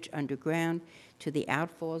drainage underground to the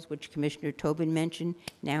outfalls, which Commissioner Tobin mentioned,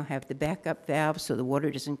 now have the backup valves so the water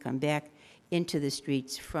doesn't come back into the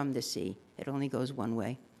streets from the sea. It only goes one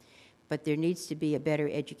way. But there needs to be a better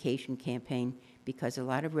education campaign, because a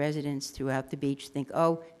lot of residents throughout the beach think,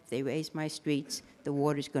 oh, if they raise my streets, the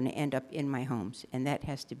water's going to end up in my homes. And that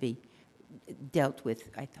has to be dealt with,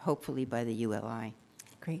 hopefully, by the ULI.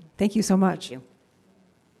 Great. Thank you so much. Thank you.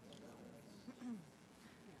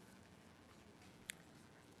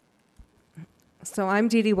 So I'm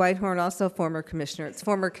Dee Dee Whitehorn, also former commissioner. It's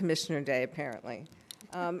former Commissioner Day, apparently.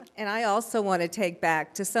 And I also want to take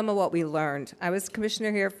back to some of what we learned. I was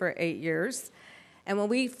commissioner here for 8 years, and when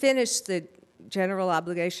we finished the general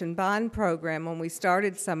obligation bond program, when we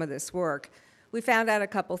started some of this work, we found out a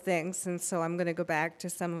couple things, and so I'm going to go back to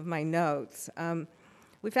some of my notes.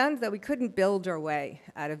 We found that we couldn't build our way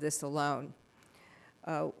out of this alone.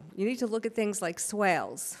 You need to look at things like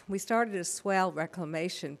swales. We started a swale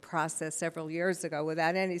reclamation process several years ago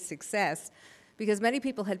without any success, because many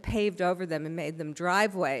people had paved over them and made them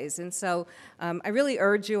driveways. And so I really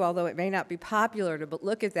urge you, although it may not be popular, to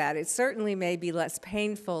look at that. It certainly may be less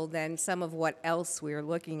painful than some of what else we are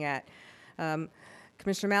looking at.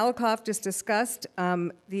 Commissioner Malakoff just discussed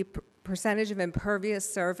the percentage of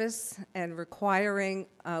impervious surface and requiring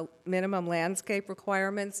minimum landscape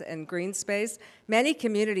requirements and green space. Many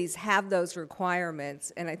communities have those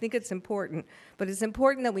requirements, and I think it's important. But it's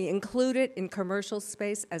important that we include it in commercial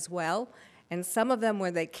space as well. And some of them,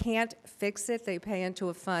 where they can't fix it, they pay into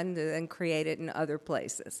a fund to then create it in other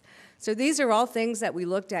places. So these are all things that we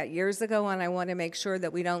looked at years ago, and I want to make sure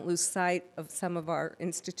that we don't lose sight of some of our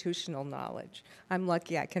institutional knowledge. I'm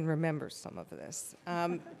lucky I can remember some of this.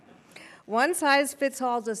 One size fits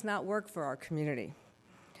all does not work for our community.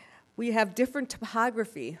 We have different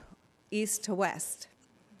topography, east to west.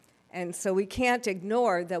 And so we can't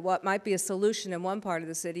ignore that what might be a solution in one part of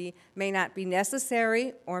the city may not be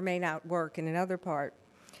necessary or may not work in another part.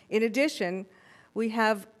 In addition, we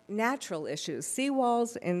have natural issues.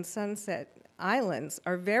 Seawalls in Sunset Islands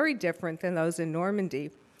are very different than those in Normandy,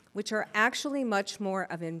 which are actually much more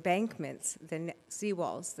of embankments than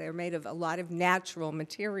seawalls. They're made of a lot of natural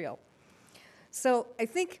material. So I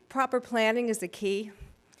think proper planning is the key.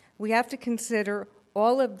 We have to consider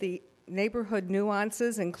all of the neighborhood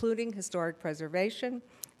nuances, including historic preservation,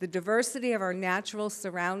 the diversity of our natural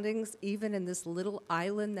surroundings, even in this little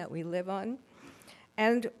island that we live on.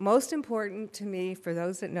 And most important to me, for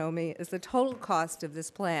those that know me, is the total cost of this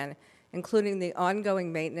plan, including the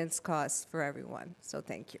ongoing maintenance costs for everyone. So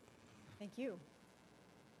thank you. Thank you.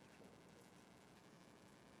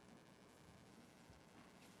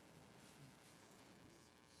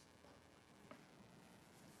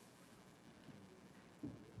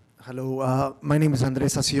 Hello, my name is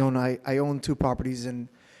Andres Acion. I own 2 properties in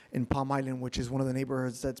Palm Island, which is one of the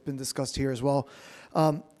neighborhoods that's been discussed here as well.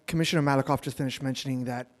 Commissioner Malakoff just finished mentioning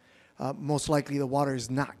that most likely the water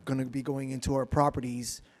is not going to be going into our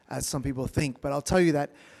properties, as some people think. But I'll tell you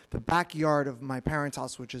that the backyard of my parents'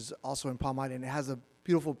 house, which is also in Palm Island, it has a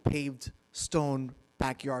beautiful paved stone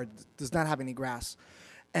backyard, does not have any grass.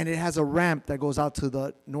 And it has a ramp that goes out to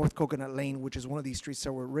the North Coconut Lane, which is one of these streets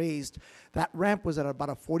that were raised. That ramp was at about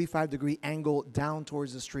a 45-degree angle down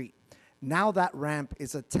towards the street. Now that ramp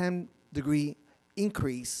is a 10-degree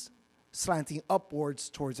increase slanting upwards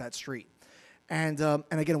towards that street. And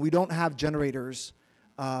again, we don't have generators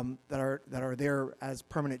that are there as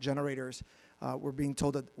permanent generators. We're being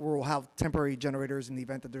told that we'll have temporary generators in the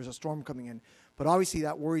event that there's a storm coming in. But obviously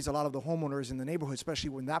that worries a lot of the homeowners in the neighborhood,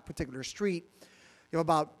 especially when that particular street, you know,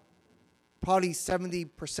 about probably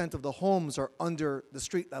 70% of the homes are under the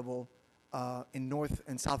street level in North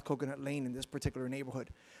and South Coconut Lane in this particular neighborhood.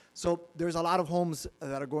 So there's a lot of homes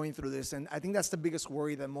that are going through this, and I think that's the biggest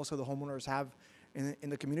worry that most of the homeowners have in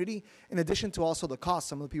the community, in addition to also the cost.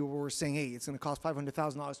 Some of the people were saying, hey, it's going to cost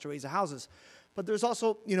 $500,000 to raise the houses. But there's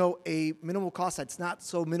also, you know, a minimal cost that's not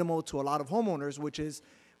so minimal to a lot of homeowners, which is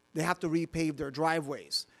they have to repave their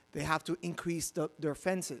driveways. They have to increase their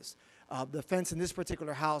fences. The fence in this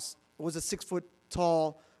particular house was a 6-foot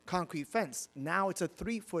tall concrete fence. Now it's a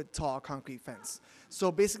 3-foot tall concrete fence.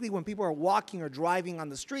 So basically when people are walking or driving on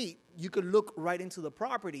the street, you could look right into the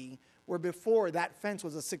property where before that fence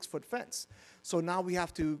was a 6-foot fence. So now we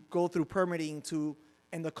have to go through permitting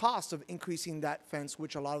and the cost of increasing that fence,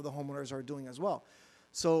 which a lot of the homeowners are doing as well.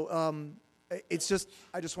 So I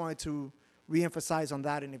just wanted to reemphasize on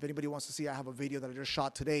that. And if anybody wants to see, I have a video that I just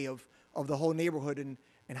shot today of the whole neighborhood and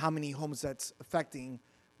how many homes that's affecting,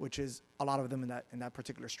 which is a lot of them in that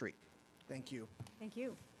particular street. Thank you. Thank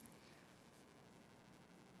you.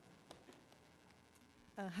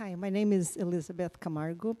 Hi, my name is Elizabeth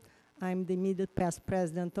Camargo. I'm the immediate past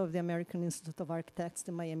president of the American Institute of Architects,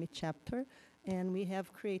 the Miami chapter. And we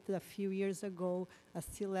have created a few years ago a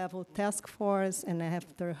sea-level task force, and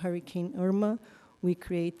after Hurricane Irma, we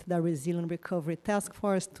created the Resilient Recovery Task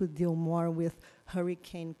Force to deal more with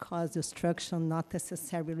hurricane-caused destruction, not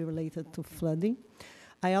necessarily related to flooding.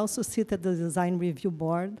 I also sit at the Design Review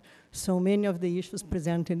Board, so many of the issues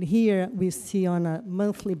presented here we see on a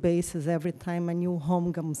monthly basis every time a new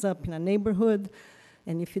home comes up in a neighborhood.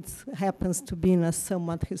 And if it happens to be in a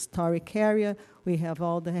somewhat historic area, we have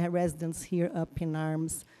all the residents here up in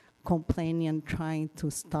arms complaining and trying to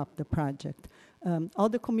stop the project. All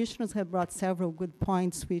the commissioners have brought several good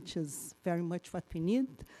points, which is very much what we need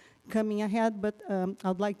coming ahead, but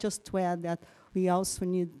I'd like just to add that we also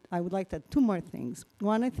need, I would like to add 2 more things.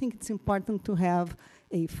 One, I think it's important to have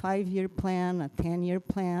a 5-year plan, a 10-year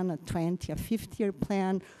plan, a 20, a 50-year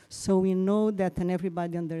plan, so we know that and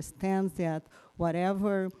everybody understands that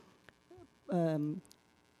whatever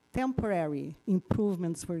temporary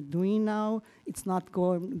improvements we're doing now, it's not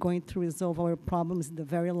going to resolve our problems in the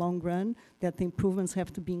very long run, that the improvements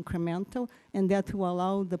have to be incremental, and that will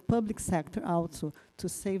allow the public sector also to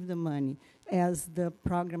save the money as the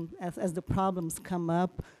problems come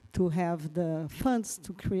up, to have the funds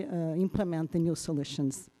to implement the new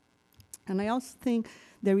solutions. And I also think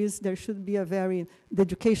there should be the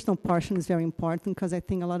educational portion is very important, because I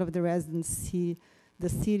think a lot of the residents see the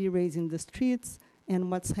city raising the streets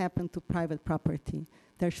and what's happened to private property.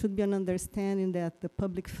 There should be an understanding that the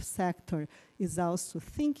public sector is also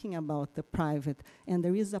thinking about the private, and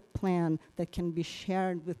there is a plan that can be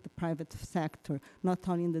shared with the private sector, not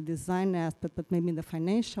only in the design aspect, but maybe in the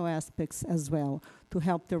financial aspects as well, to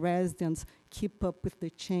help the residents keep up with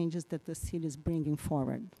the changes that the city is bringing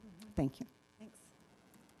forward. Thank you.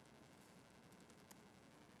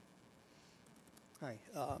 Hi,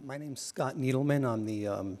 my name's Scott Needleman. I'm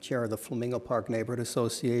the chair of the Flamingo Park Neighborhood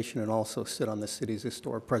Association and also sit on the city's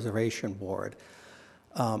Historic Preservation Board.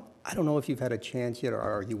 I don't know if you've had a chance yet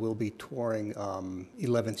or you will be touring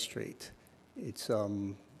 11th Street. It's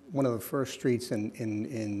one of the first streets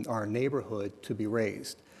in our neighborhood to be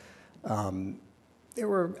raised. There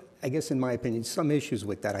were, I guess in my opinion, some issues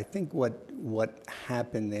with that. I think what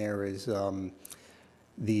happened there is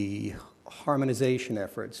the harmonization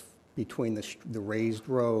efforts between the raised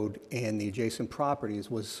road and the adjacent properties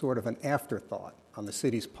was sort of an afterthought on the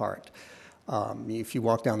city's part. If you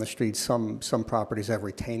walk down the street, some properties have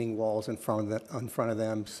retaining walls in front of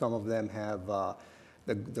them. Some of them have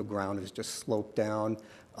the ground is just sloped down.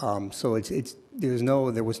 So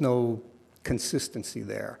there was no consistency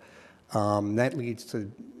there. That leads to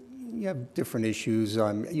you have different issues.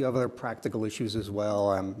 You have other practical issues as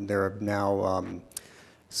well. There are now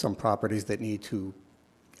some properties that need to,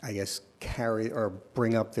 I guess, carry or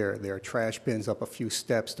bring up their trash bins up a few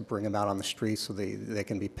steps to bring them out on the street so they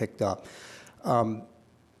can be picked up.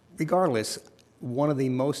 Regardless, one of the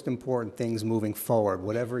most important things moving forward,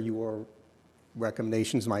 whatever your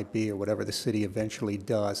recommendations might be or whatever the city eventually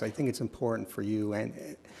does, I think it's important for you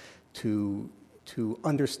and to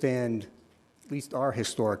understand at least our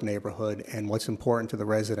historic neighborhood and what's important to the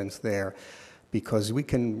residents there, because we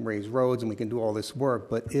can raise roads and we can do all this work,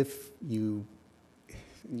 but if you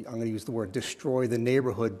I'm going to use the word destroy the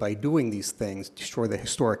neighborhood by doing these things, destroy the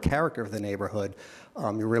historic character of the neighborhood,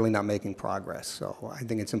 you're really not making progress. So I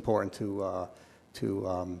think it's important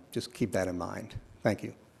to just keep that in mind. Thank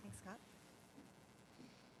you. Thanks, Scott.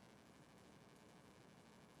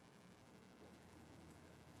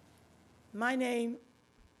 My name,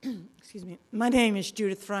 excuse me, my name is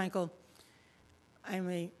Judith Frankel. I'm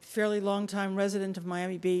a fairly long-time resident of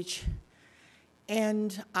Miami Beach.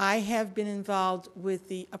 And I have been involved with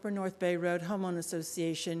the Upper North Bay Road Homeowner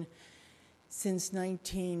Association since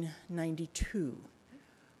 1992.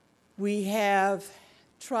 We have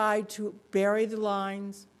tried to bury the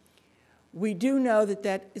lines. We do know that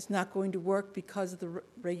that is not going to work because of the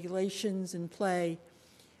regulations in play.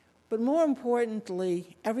 But more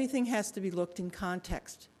importantly, everything has to be looked in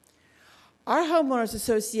context. Our Homeowners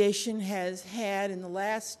Association has had in the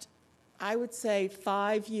last I would say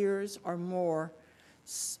 5 years or more,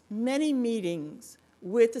 many meetings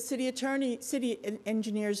with the city attorney, city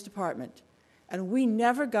engineers department, and we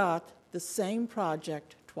never got the same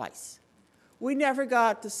project twice. We never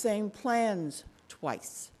got the same plans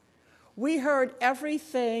twice. We heard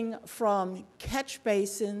everything from catch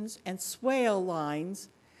basins and swale lines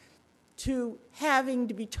to having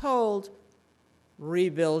to be told,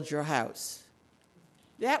 rebuild your house.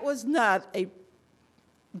 That was not a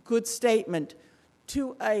good statement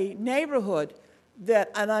to a neighborhood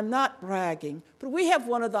that, and I'm not bragging, but we have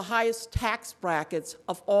one of the highest tax brackets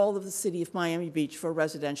of all of the city of Miami Beach for a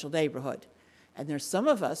residential neighborhood. And there's some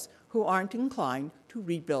of us who aren't inclined to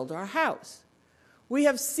rebuild our house. We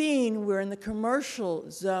have seen we're in the commercial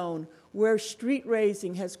zone where street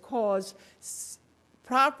raising has caused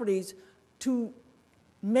properties to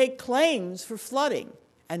make claims for flooding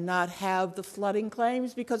and not have the flooding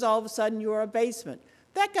claims because all of a sudden you're a basement.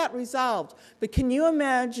 That got resolved. But can you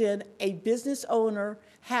imagine a business owner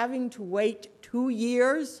having to wait 2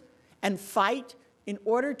 years and fight in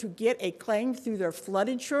order to get a claim through their flood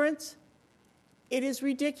insurance? It is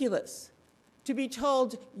ridiculous to be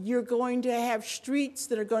told you're going to have streets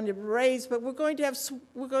that are going to be raised, but we're going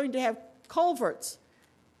to have culverts.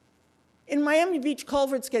 In Miami Beach,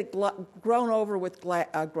 culverts get grown over with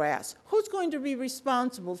grass. Who's going to be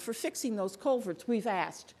responsible for fixing those culverts? We've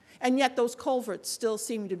asked. And yet those culverts still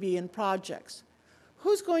seem to be in projects.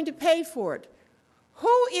 Who's going to pay for it?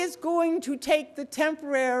 Who is going to take the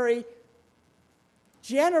temporary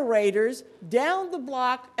generators down the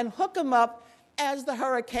block and hook them up as the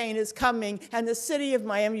hurricane is coming and the city of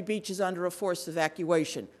Miami Beach is under a forced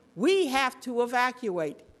evacuation? We have to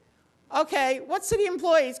evacuate. Okay, what city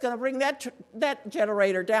employee is going to bring that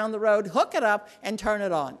generator down the road, hook it up, and turn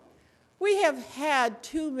it on? We have had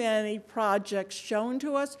too many projects shown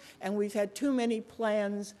to us, and we've had too many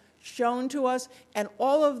plans shown to us, and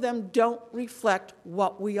all of them don't reflect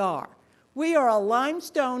what we are. We are a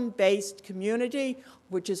limestone-based community,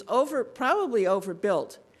 which is probably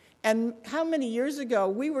overbuilt. And how many years ago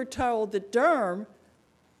we were told that Durham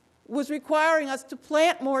was requiring us to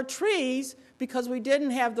plant more trees because we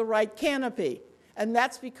didn't have the right canopy. And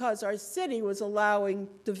that's because our city was allowing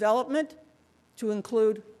development to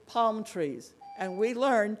include palm trees. And we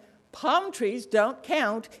learned palm trees don't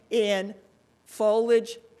count in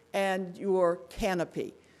foliage and your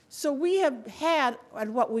canopy. So we have had,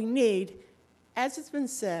 and what we need, as it's been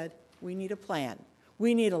said, we need a plan.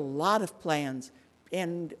 We need a lot of plans.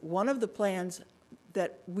 And one of the plans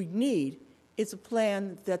that we need is a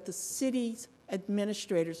plan that the city's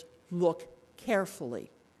administrators look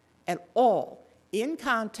carefully at all, in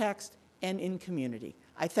context and in community.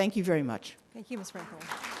 I thank you very much. Thank you, Ms.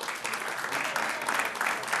 Frankel.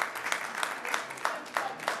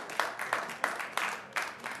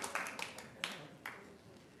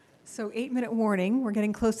 So 8-minute warning. We're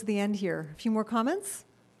getting close to the end here. A few more comments?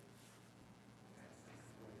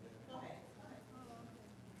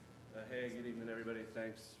 Hey, good evening, everybody.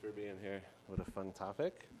 Thanks for being here. What a fun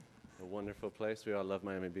topic. A wonderful place. We all love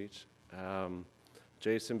Miami Beach.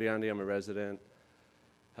 Jason Biondi, I'm a resident.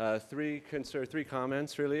 Three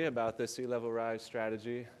comments, really, about the sea level rise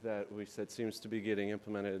strategy that seems to be getting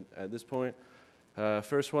implemented at this point.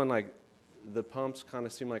 First one, like, the pumps kind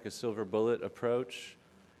of seem like a silver bullet approach.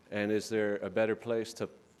 And is there a better place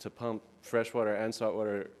to pump freshwater and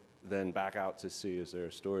saltwater than back out to sea? Is there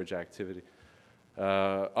a storage activity?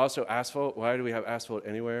 Also, asphalt. Why do we have asphalt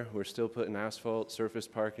anywhere? We're still putting asphalt, surface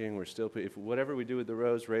parking. We're still if whatever we do with the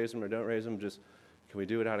roads, raise them or don't raise them, just can we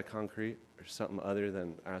do it out of concrete or something other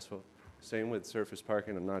than asphalt? Same with surface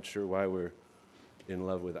parking. I'm not sure why we're in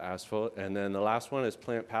love with asphalt. And then the last one is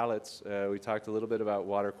plant pallets. We talked a little bit about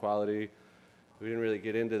water quality. We didn't really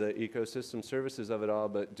get into the ecosystem services of it all,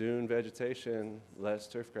 but dune vegetation, less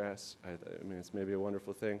turf grass. I mean, it's maybe a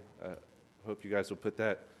wonderful thing. Hope you guys will put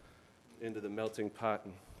that into the melting pot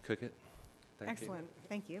and cook it. Thank Excellent. You.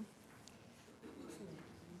 Thank you.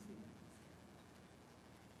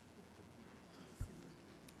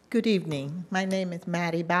 Good evening. My name is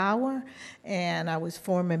Maddie Bauer, and I was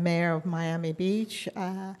former mayor of Miami Beach.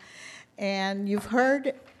 And you've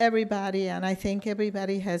heard everybody, and I think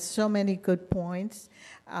everybody has so many good points.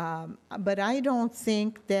 But I don't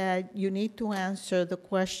think that you need to answer the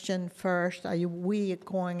question first, are we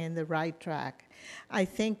going in the right track? I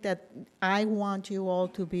think that I want you all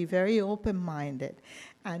to be very open-minded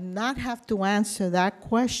and not have to answer that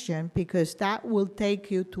question, because that will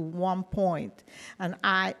take you to one point.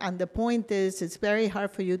 And the point is, it's very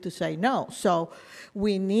hard for you to say no. So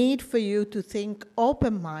we need for you to think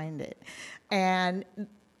open-minded and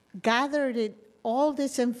gather it all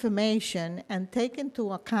this information and take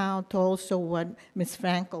into account also what Ms.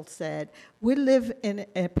 Frankel said, we live in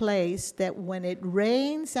a place that when it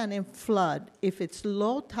rains and it flood, if it's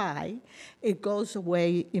low tide, it goes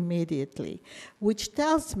away immediately, which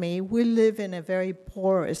tells me we live in a very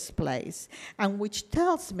porous place, and which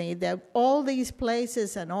tells me that all these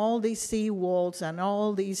places and all these seawalls and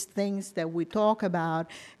all these things that we talk about,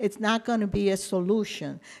 it's not going to be a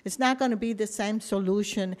solution. It's not going to be the same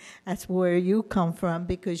solution as where you come from,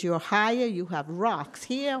 because you're higher, you have rocks.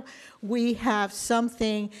 Here we have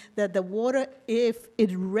something that the water, if it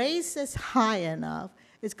raises high enough,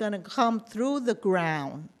 it's going to come through the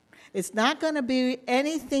ground. It's not going to be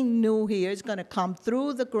anything new here. It's going to come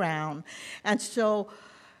through the ground. And so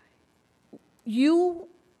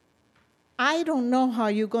I don't know how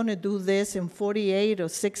you're going to do this in 48 or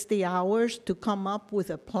 60 hours to come up with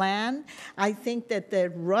a plan. I think that the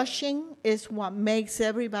rushing is what makes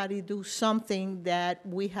everybody do something that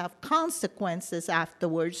we have consequences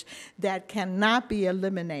afterwards that cannot be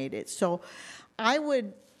eliminated. So I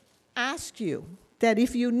would ask you that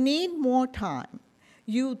if you need more time,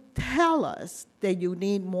 you tell us that you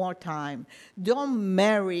need more time. Don't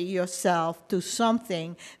marry yourself to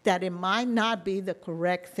something that it might not be the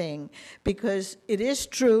correct thing, because it is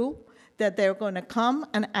true that they're going to come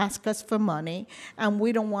and ask us for money, and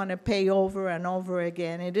we don't want to pay over and over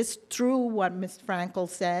again. It is true what Ms. Frankel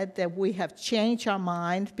said, that we have changed our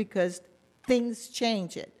minds because things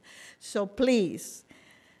change it. So please,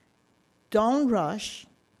 don't rush.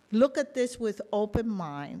 Look at this with open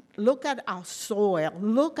mind. Look at our soil.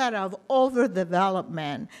 Look at our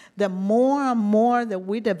overdevelopment. The more and more that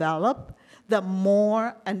we develop, the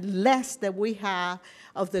more and less that we have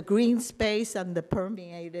of the green space and the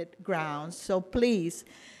permeated ground. So please,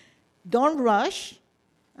 don't rush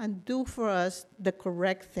and do for us the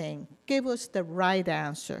correct thing. Give us the right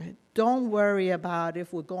answer. Don't worry about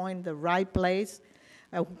if we're going the right place,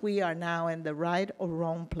 if we are now in the right or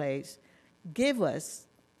wrong place. Give us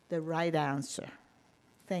the right answer.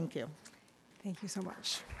 Thank you. Thank you so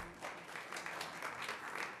much.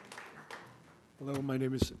 Hello, my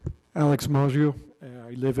name is Alex Maggio. I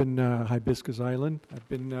live in Hibiscus Island. I've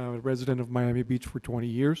been a resident of Miami Beach for 20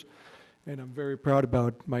 years, and I'm very proud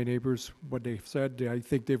about my neighbors, what they've said. I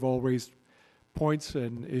think they've all raised points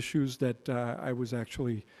and issues that I was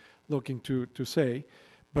actually looking to say.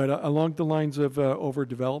 But along the lines of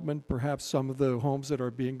overdevelopment, perhaps some of the homes that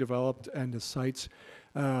are being developed and the sites,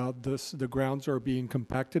 the grounds are being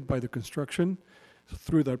compacted by the construction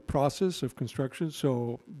through that process of construction.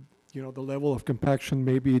 So, you know, the level of compaction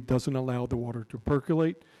maybe doesn't allow the water to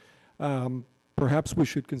percolate. Perhaps we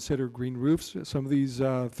should consider green roofs. Some of these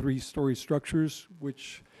 3-story structures,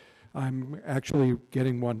 which I'm actually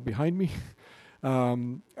getting one behind me,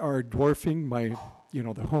 are dwarfing my,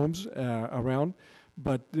 the homes around.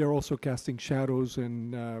 But they're also casting shadows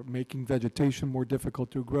and making vegetation more difficult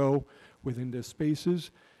to grow within the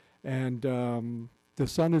spaces. And the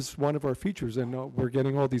sun is one of our features, and we're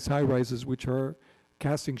getting all these high rises which are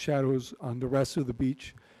casting shadows on the rest of the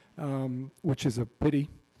beach, which is a pity.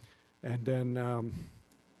 And then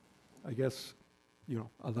I guess,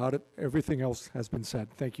 everything else has been said.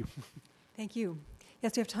 Thank you. Thank you.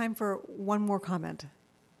 Yes, we have time for one more comment.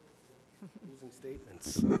 Closing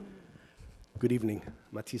statements. Good evening.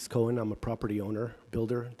 Matisse Cohen. I'm a property owner,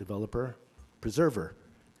 builder, developer, preserver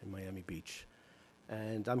in Miami Beach.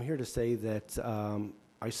 And I'm here to say that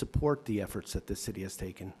I support the efforts that this city has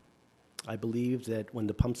taken. I believe that when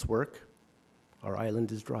the pumps work, our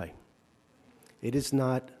island is dry. It is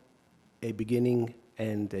not a beginning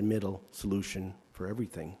and a middle solution for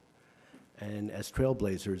everything. And as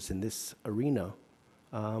trailblazers in this arena,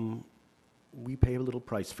 we pay a little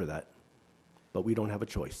price for that, but we don't have a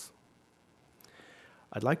choice.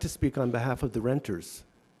 I'd like to speak on behalf of the renters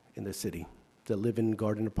in the city that live in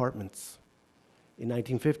garden apartments in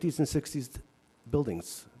 1950s and 60s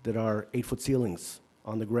buildings that are 8-foot ceilings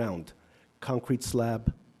on the ground, concrete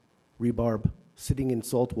slab, rebarb, sitting in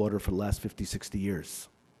salt water for the last 50, 60 years.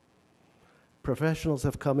 Professionals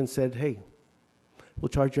have come and said, hey, we'll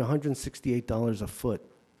charge you $168 a foot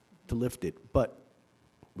to lift it, but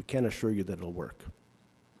we can't assure you that it'll work.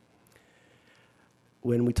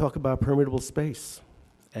 When we talk about permeable space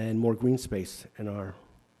and more green space in our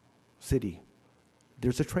city,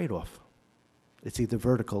 there's a trade-off. It's either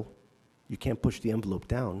vertical, you can't push the envelope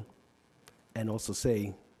down, and also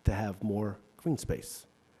say to have more green space.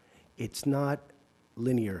 It's not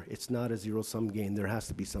linear, it's not a zero-sum game. There has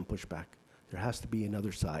to be some pushback. There has to be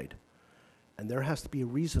another side. And there has to be a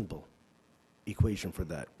reasonable equation for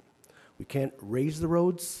that. We can't raise the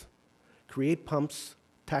roads, create pumps,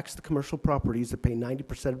 tax the commercial properties that pay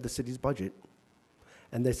 90% of the city's budget,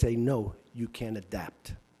 and they say, no, you can't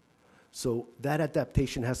adapt. So that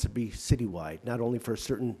adaptation has to be citywide, not only for a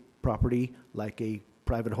certain property like a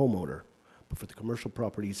private homeowner, but for the commercial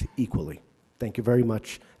properties equally. Thank you very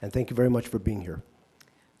much, and thank you very much for being here.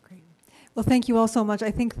 Great. Well, thank you all so much.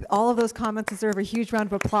 I think all of those comments deserve a huge round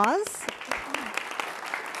of applause.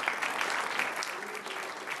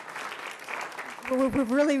 We're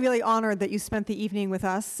really, really honored that you spent the evening with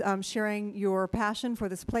us, sharing your passion for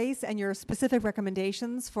this place and your specific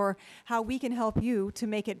recommendations for how we can help you to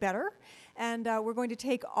make it better. And we're going to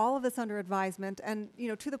take all of this under advisement. And, you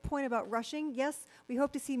know, to the point about rushing, yes, we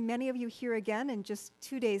hope to see many of you here again in just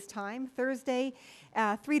 2 days' time. Thursday,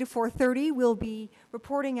 3 to 4:30, we'll be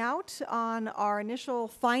reporting out on our initial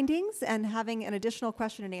findings and having an additional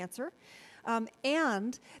question and answer.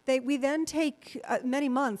 We then take many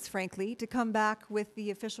months, frankly, to come back with the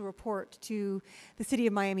official report to the City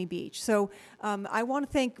of Miami Beach. So I want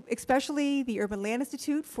to thank especially the Urban Land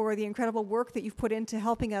Institute for the incredible work that you've put into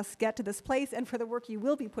helping us get to this place, and for the work you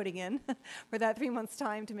will be putting in for that 3 months'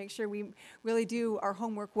 time to make sure we really do our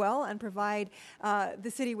homework well and provide the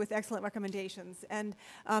city with excellent recommendations. And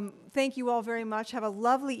thank you all very much. Have a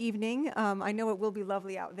lovely evening. I know it will be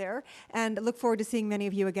lovely out there, and look forward to seeing many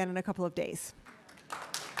of you again in a couple of days.